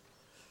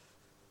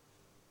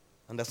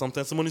 And there's some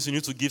testimonies you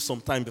need to give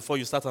some time before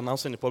you start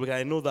announcing in public.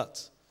 I know that.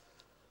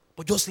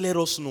 But just let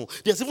us know.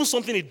 There's even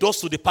something it does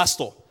to the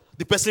pastor,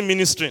 the person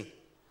ministering.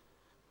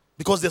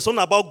 Because there's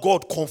something about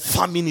God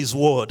confirming his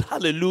word.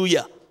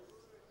 Hallelujah.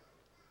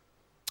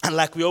 And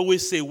like we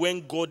always say,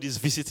 when God is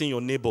visiting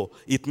your neighbor,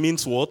 it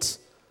means what?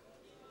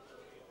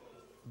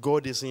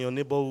 God is in your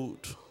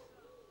neighborhood.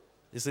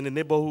 It's in the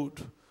neighborhood.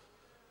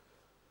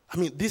 I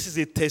mean, this is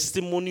a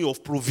testimony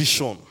of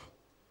provision.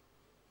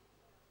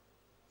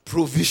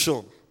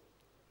 Provision.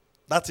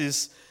 That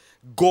is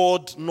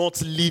God not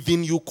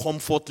leaving you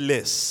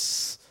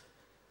comfortless.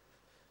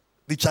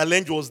 The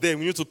challenge was there.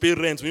 We need to pay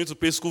rent. We need to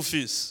pay school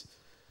fees.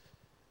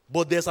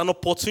 But there's an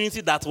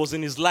opportunity that was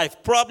in his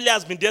life. Probably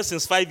has been there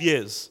since 5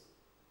 years.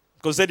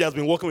 Because he said he has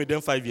been working with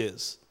them 5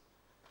 years.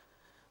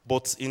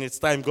 But in its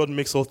time, God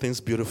makes all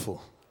things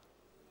beautiful.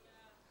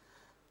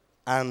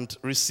 And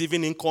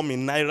receiving income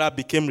in Naira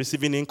became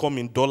receiving income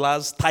in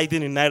dollars.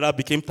 Tithing in Naira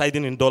became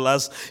tithing in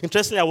dollars.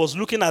 Interestingly, I was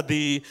looking at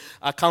the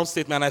account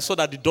statement and I saw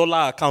that the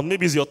dollar account,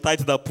 maybe it's your tithe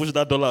that pushed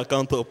that dollar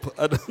account up.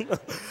 I don't know.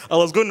 I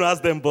was going to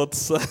ask them, but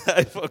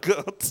I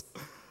forgot.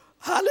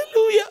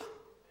 Hallelujah.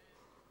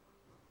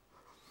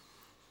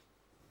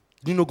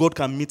 Do you know God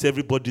can meet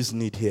everybody's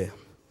need here?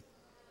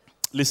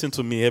 Listen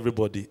to me,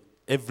 everybody.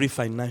 Every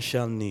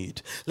financial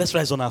need. Let's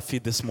rise on our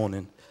feet this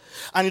morning.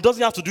 And he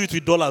doesn't have to do it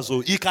with dollars.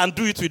 Oh, he can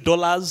do it with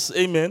dollars.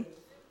 Amen.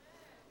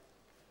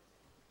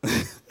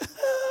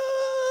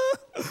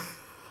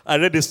 I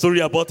read a story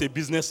about a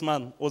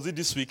businessman. Was it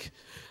this week?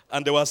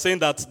 And they were saying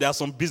that there are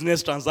some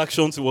business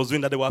transactions he was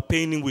doing that they were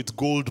paying him with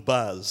gold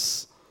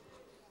bars.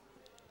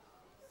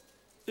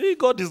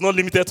 God is not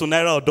limited to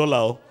Naira or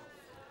dollar.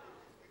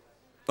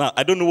 Now,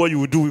 I don't know what you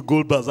will do with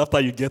gold bars after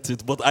you get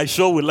it, but I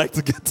sure would like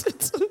to get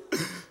it.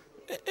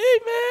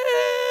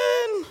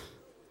 Amen.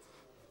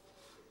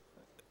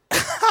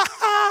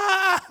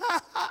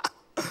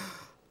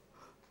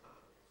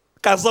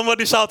 Can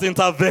somebody shout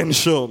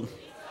intervention?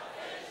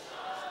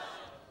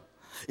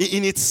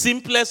 In its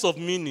simplest of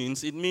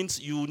meanings, it means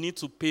you need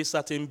to pay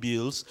certain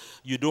bills,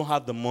 you don't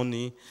have the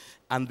money,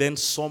 and then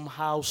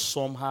somehow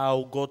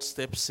God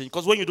steps in.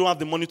 Because when you don't have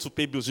the money to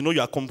pay bills, you know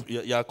you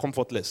are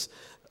comfortless.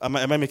 Am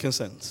I making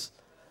sense?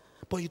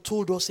 But he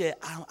told us here,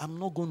 I'm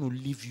not going to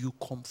leave you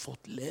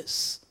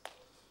comfortless.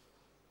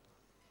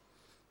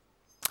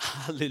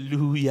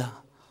 Hallelujah.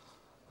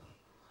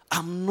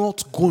 I'm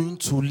not going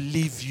to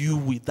leave you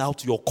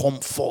without your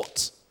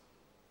comfort.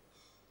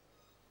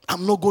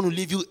 I'm not going to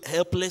leave you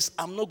helpless.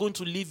 I'm not going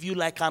to leave you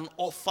like an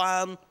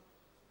orphan.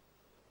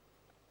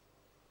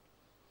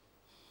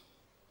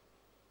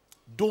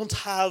 Don't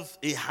have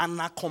a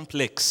Hannah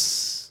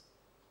complex.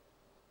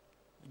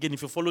 Again,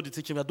 if you follow the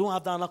teaching, don't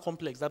have the Hannah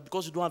complex. That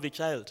because you don't have a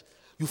child,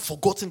 you've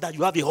forgotten that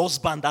you have a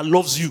husband that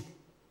loves you.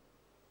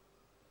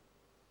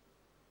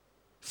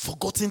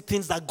 Forgotten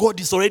things that God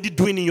is already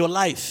doing in your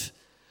life.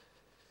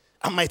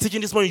 And my teaching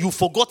this morning, you've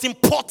forgotten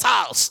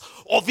portals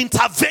of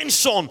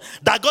intervention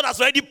that God has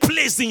already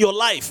placed in your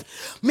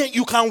life. Man,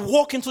 you can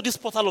walk into this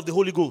portal of the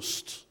Holy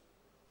Ghost.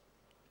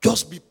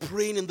 Just be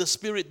praying in the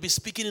Spirit, be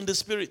speaking in the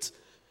Spirit.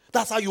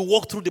 That's how you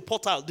walk through the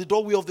portal, the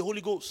doorway of the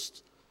Holy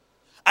Ghost.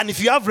 And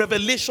if you have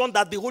revelation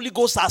that the Holy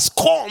Ghost has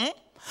come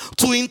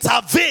to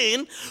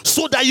intervene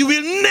so that you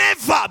will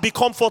never be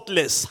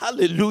comfortless.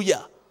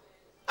 Hallelujah.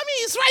 I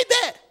mean, it's right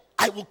there.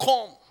 I will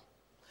come.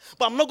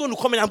 But I'm not going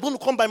to come in. I'm going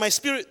to come by my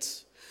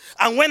Spirit.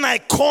 And when I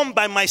come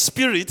by my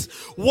Spirit,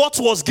 what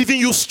was giving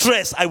you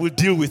stress, I will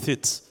deal with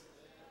it.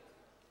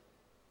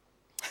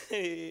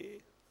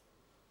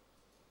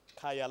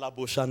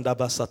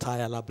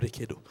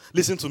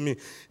 Listen to me.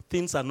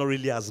 Things are not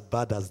really as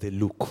bad as they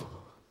look.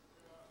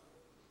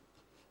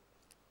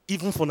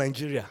 Even for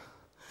Nigeria.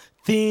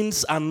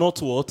 Things are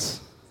not what?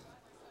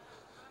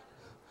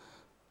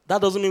 That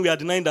doesn't mean we are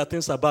denying that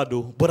things are bad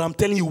though. But I'm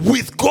telling you,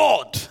 with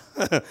God,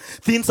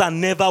 things are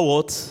never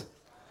what?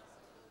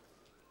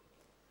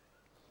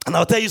 And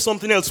I'll tell you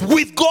something else.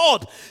 With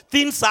God,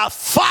 things are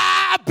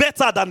far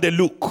better than they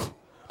look.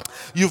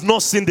 You've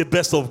not seen the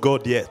best of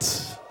God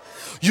yet.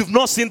 You've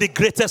not seen the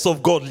greatest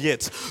of God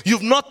yet.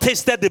 You've not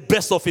tasted the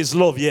best of His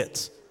love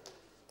yet.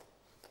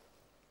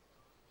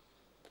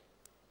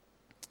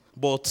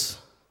 But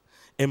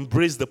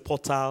embrace the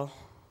portal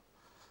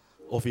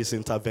of His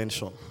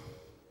intervention.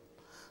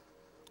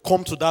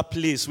 Come to that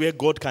place where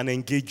God can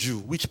engage you.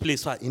 Which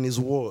place? In His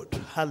Word.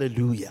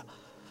 Hallelujah.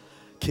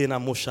 At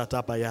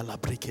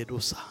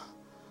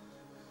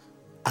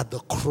the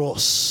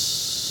cross.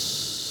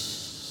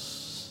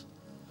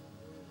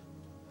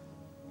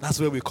 That's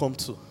where we come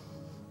to.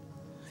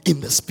 In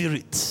the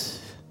Spirit.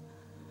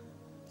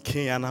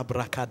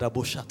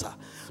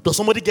 Does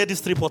somebody get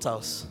these three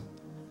portals?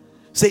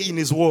 Say in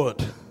His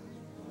Word.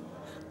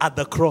 At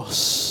the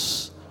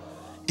cross.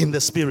 In the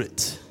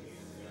Spirit.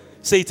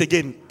 Say it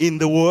again. In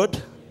the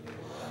Word.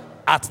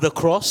 At the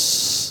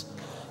cross.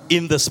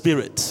 In the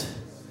Spirit.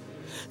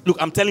 Look,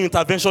 I'm telling you,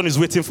 intervention is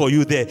waiting for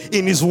you there.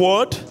 In His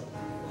Word,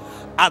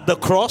 at the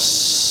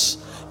cross,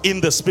 in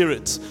the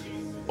Spirit.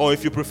 Or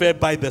if you prefer,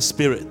 by the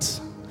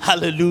Spirit.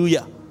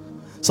 Hallelujah.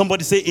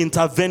 Somebody say,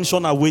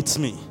 intervention awaits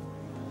me.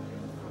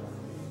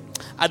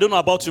 I don't know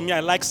about you, I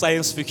like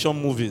science fiction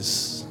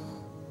movies.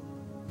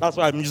 That's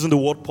why I'm using the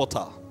word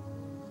portal.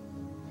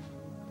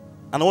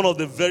 And one of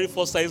the very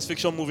first science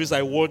fiction movies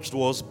I watched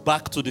was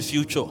Back to the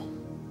Future.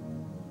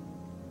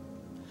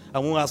 I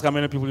won't ask how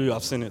many people you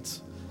have seen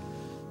it.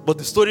 But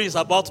the story is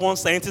about one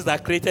scientist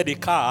that created a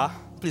car.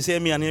 Please hear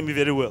me and hear me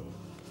very well.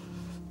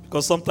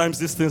 Because sometimes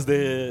these things,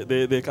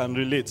 they can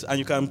relate. And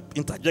you can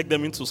interject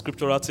them into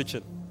scriptural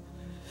teaching.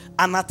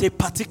 And at a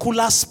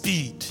particular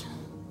speed,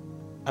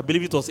 I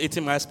believe it was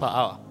 80 miles per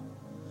hour.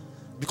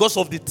 Because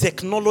of the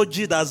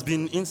technology that's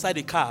been inside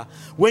the car,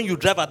 when you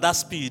drive at that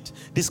speed,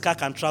 this car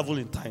can travel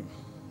in time.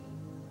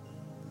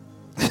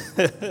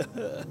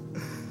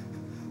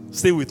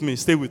 Stay with me,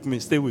 stay with me,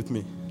 stay with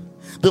me.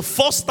 The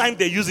first time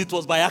they used it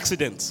was by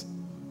accident.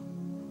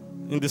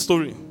 In the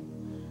story,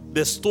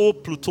 they stole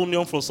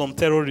plutonium from some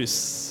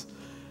terrorists.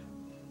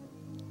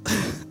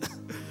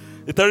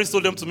 The terrorists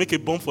told them to make a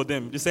bomb for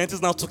them. The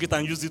scientists now took it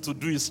and used it to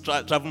do his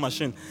travel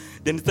machine.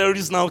 Then the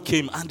terrorists now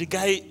came, and the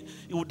guy,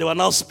 they were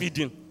now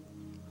speeding.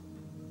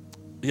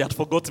 He had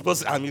forgotten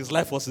because his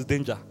life was in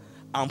danger.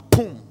 And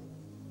boom,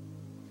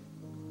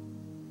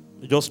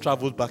 he just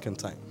traveled back in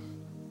time.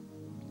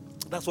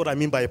 That's what I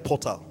mean by a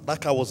portal. That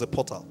car was a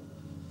portal.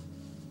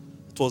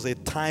 It was a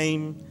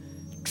time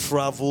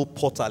travel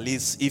portal.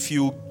 It's if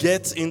you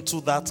get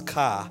into that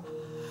car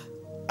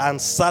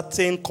and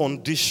certain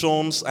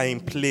conditions are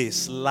in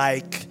place,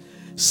 like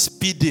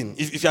speeding.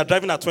 If you are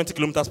driving at 20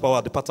 kilometers per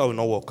hour, the portal will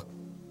not work.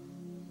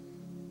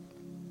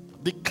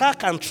 The car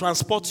can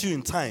transport you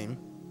in time,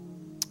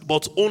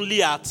 but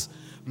only at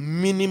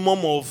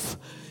minimum of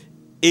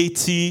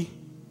 80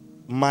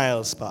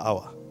 miles per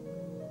hour.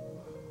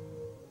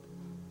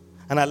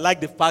 And I like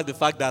the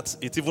fact that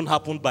it even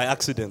happened by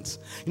accident.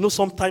 You know,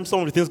 sometimes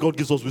some of the things God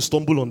gives us, we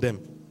stumble on them.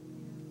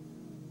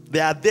 They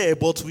are there,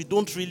 but we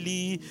don't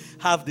really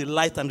have the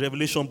light and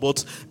revelation.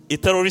 But a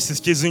terrorist is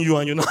chasing you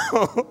and you know,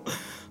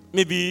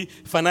 maybe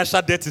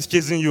financial debt is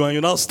chasing you and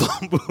you now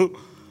stumble.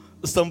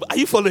 Are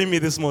you following me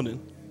this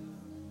morning?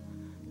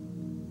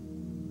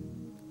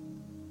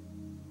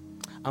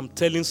 I'm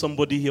telling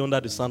somebody here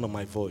under the sound of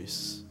my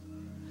voice,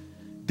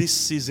 this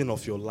season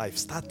of your life,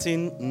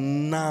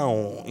 starting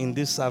now in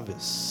this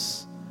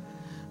service,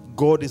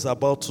 God is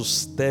about to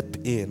step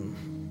in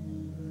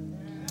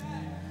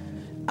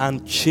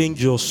and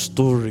change your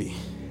story.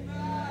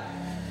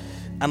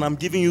 And I'm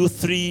giving you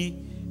 3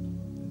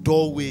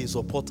 doorways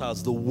or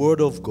portals: the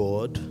Word of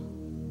God,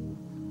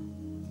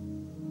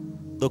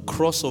 the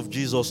cross of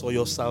Jesus or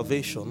your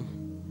salvation,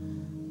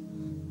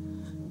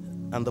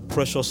 and the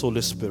precious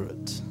Holy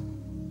Spirit.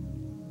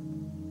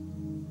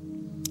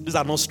 These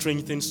are not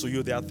strange things to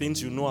you. They are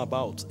things you know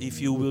about.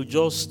 If you will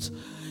just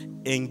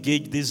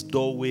engage these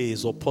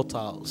doorways or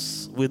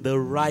portals with the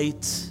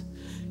right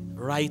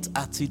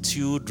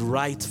attitude,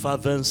 right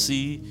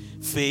fervency,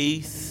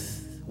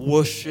 faith,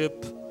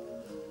 worship,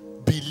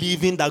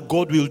 believing that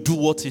God will do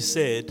what He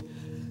said,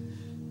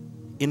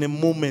 in a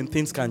moment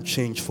things can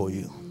change for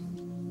you.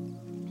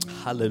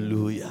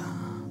 Hallelujah.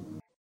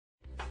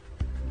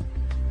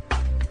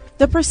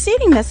 The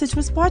preceding message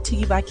was brought to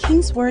you by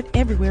King's Word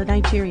Everywhere,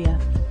 Nigeria.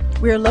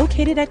 We are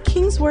located at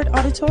King's Word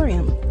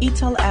Auditorium,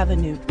 Etel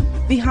Avenue,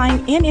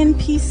 behind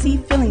NNPC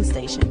Filling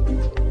Station,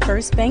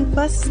 First Bank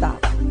Bus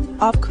Stop,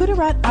 off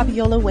Kudirat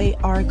Abiola Way,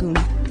 Oregun,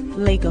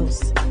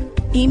 Lagos.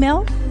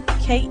 Email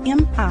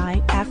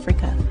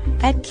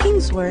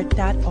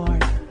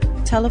kmiafrica@kingsword.org.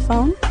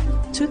 Telephone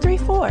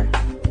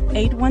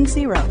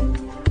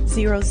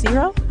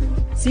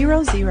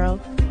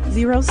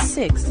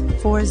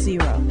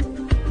 234-810-00000640.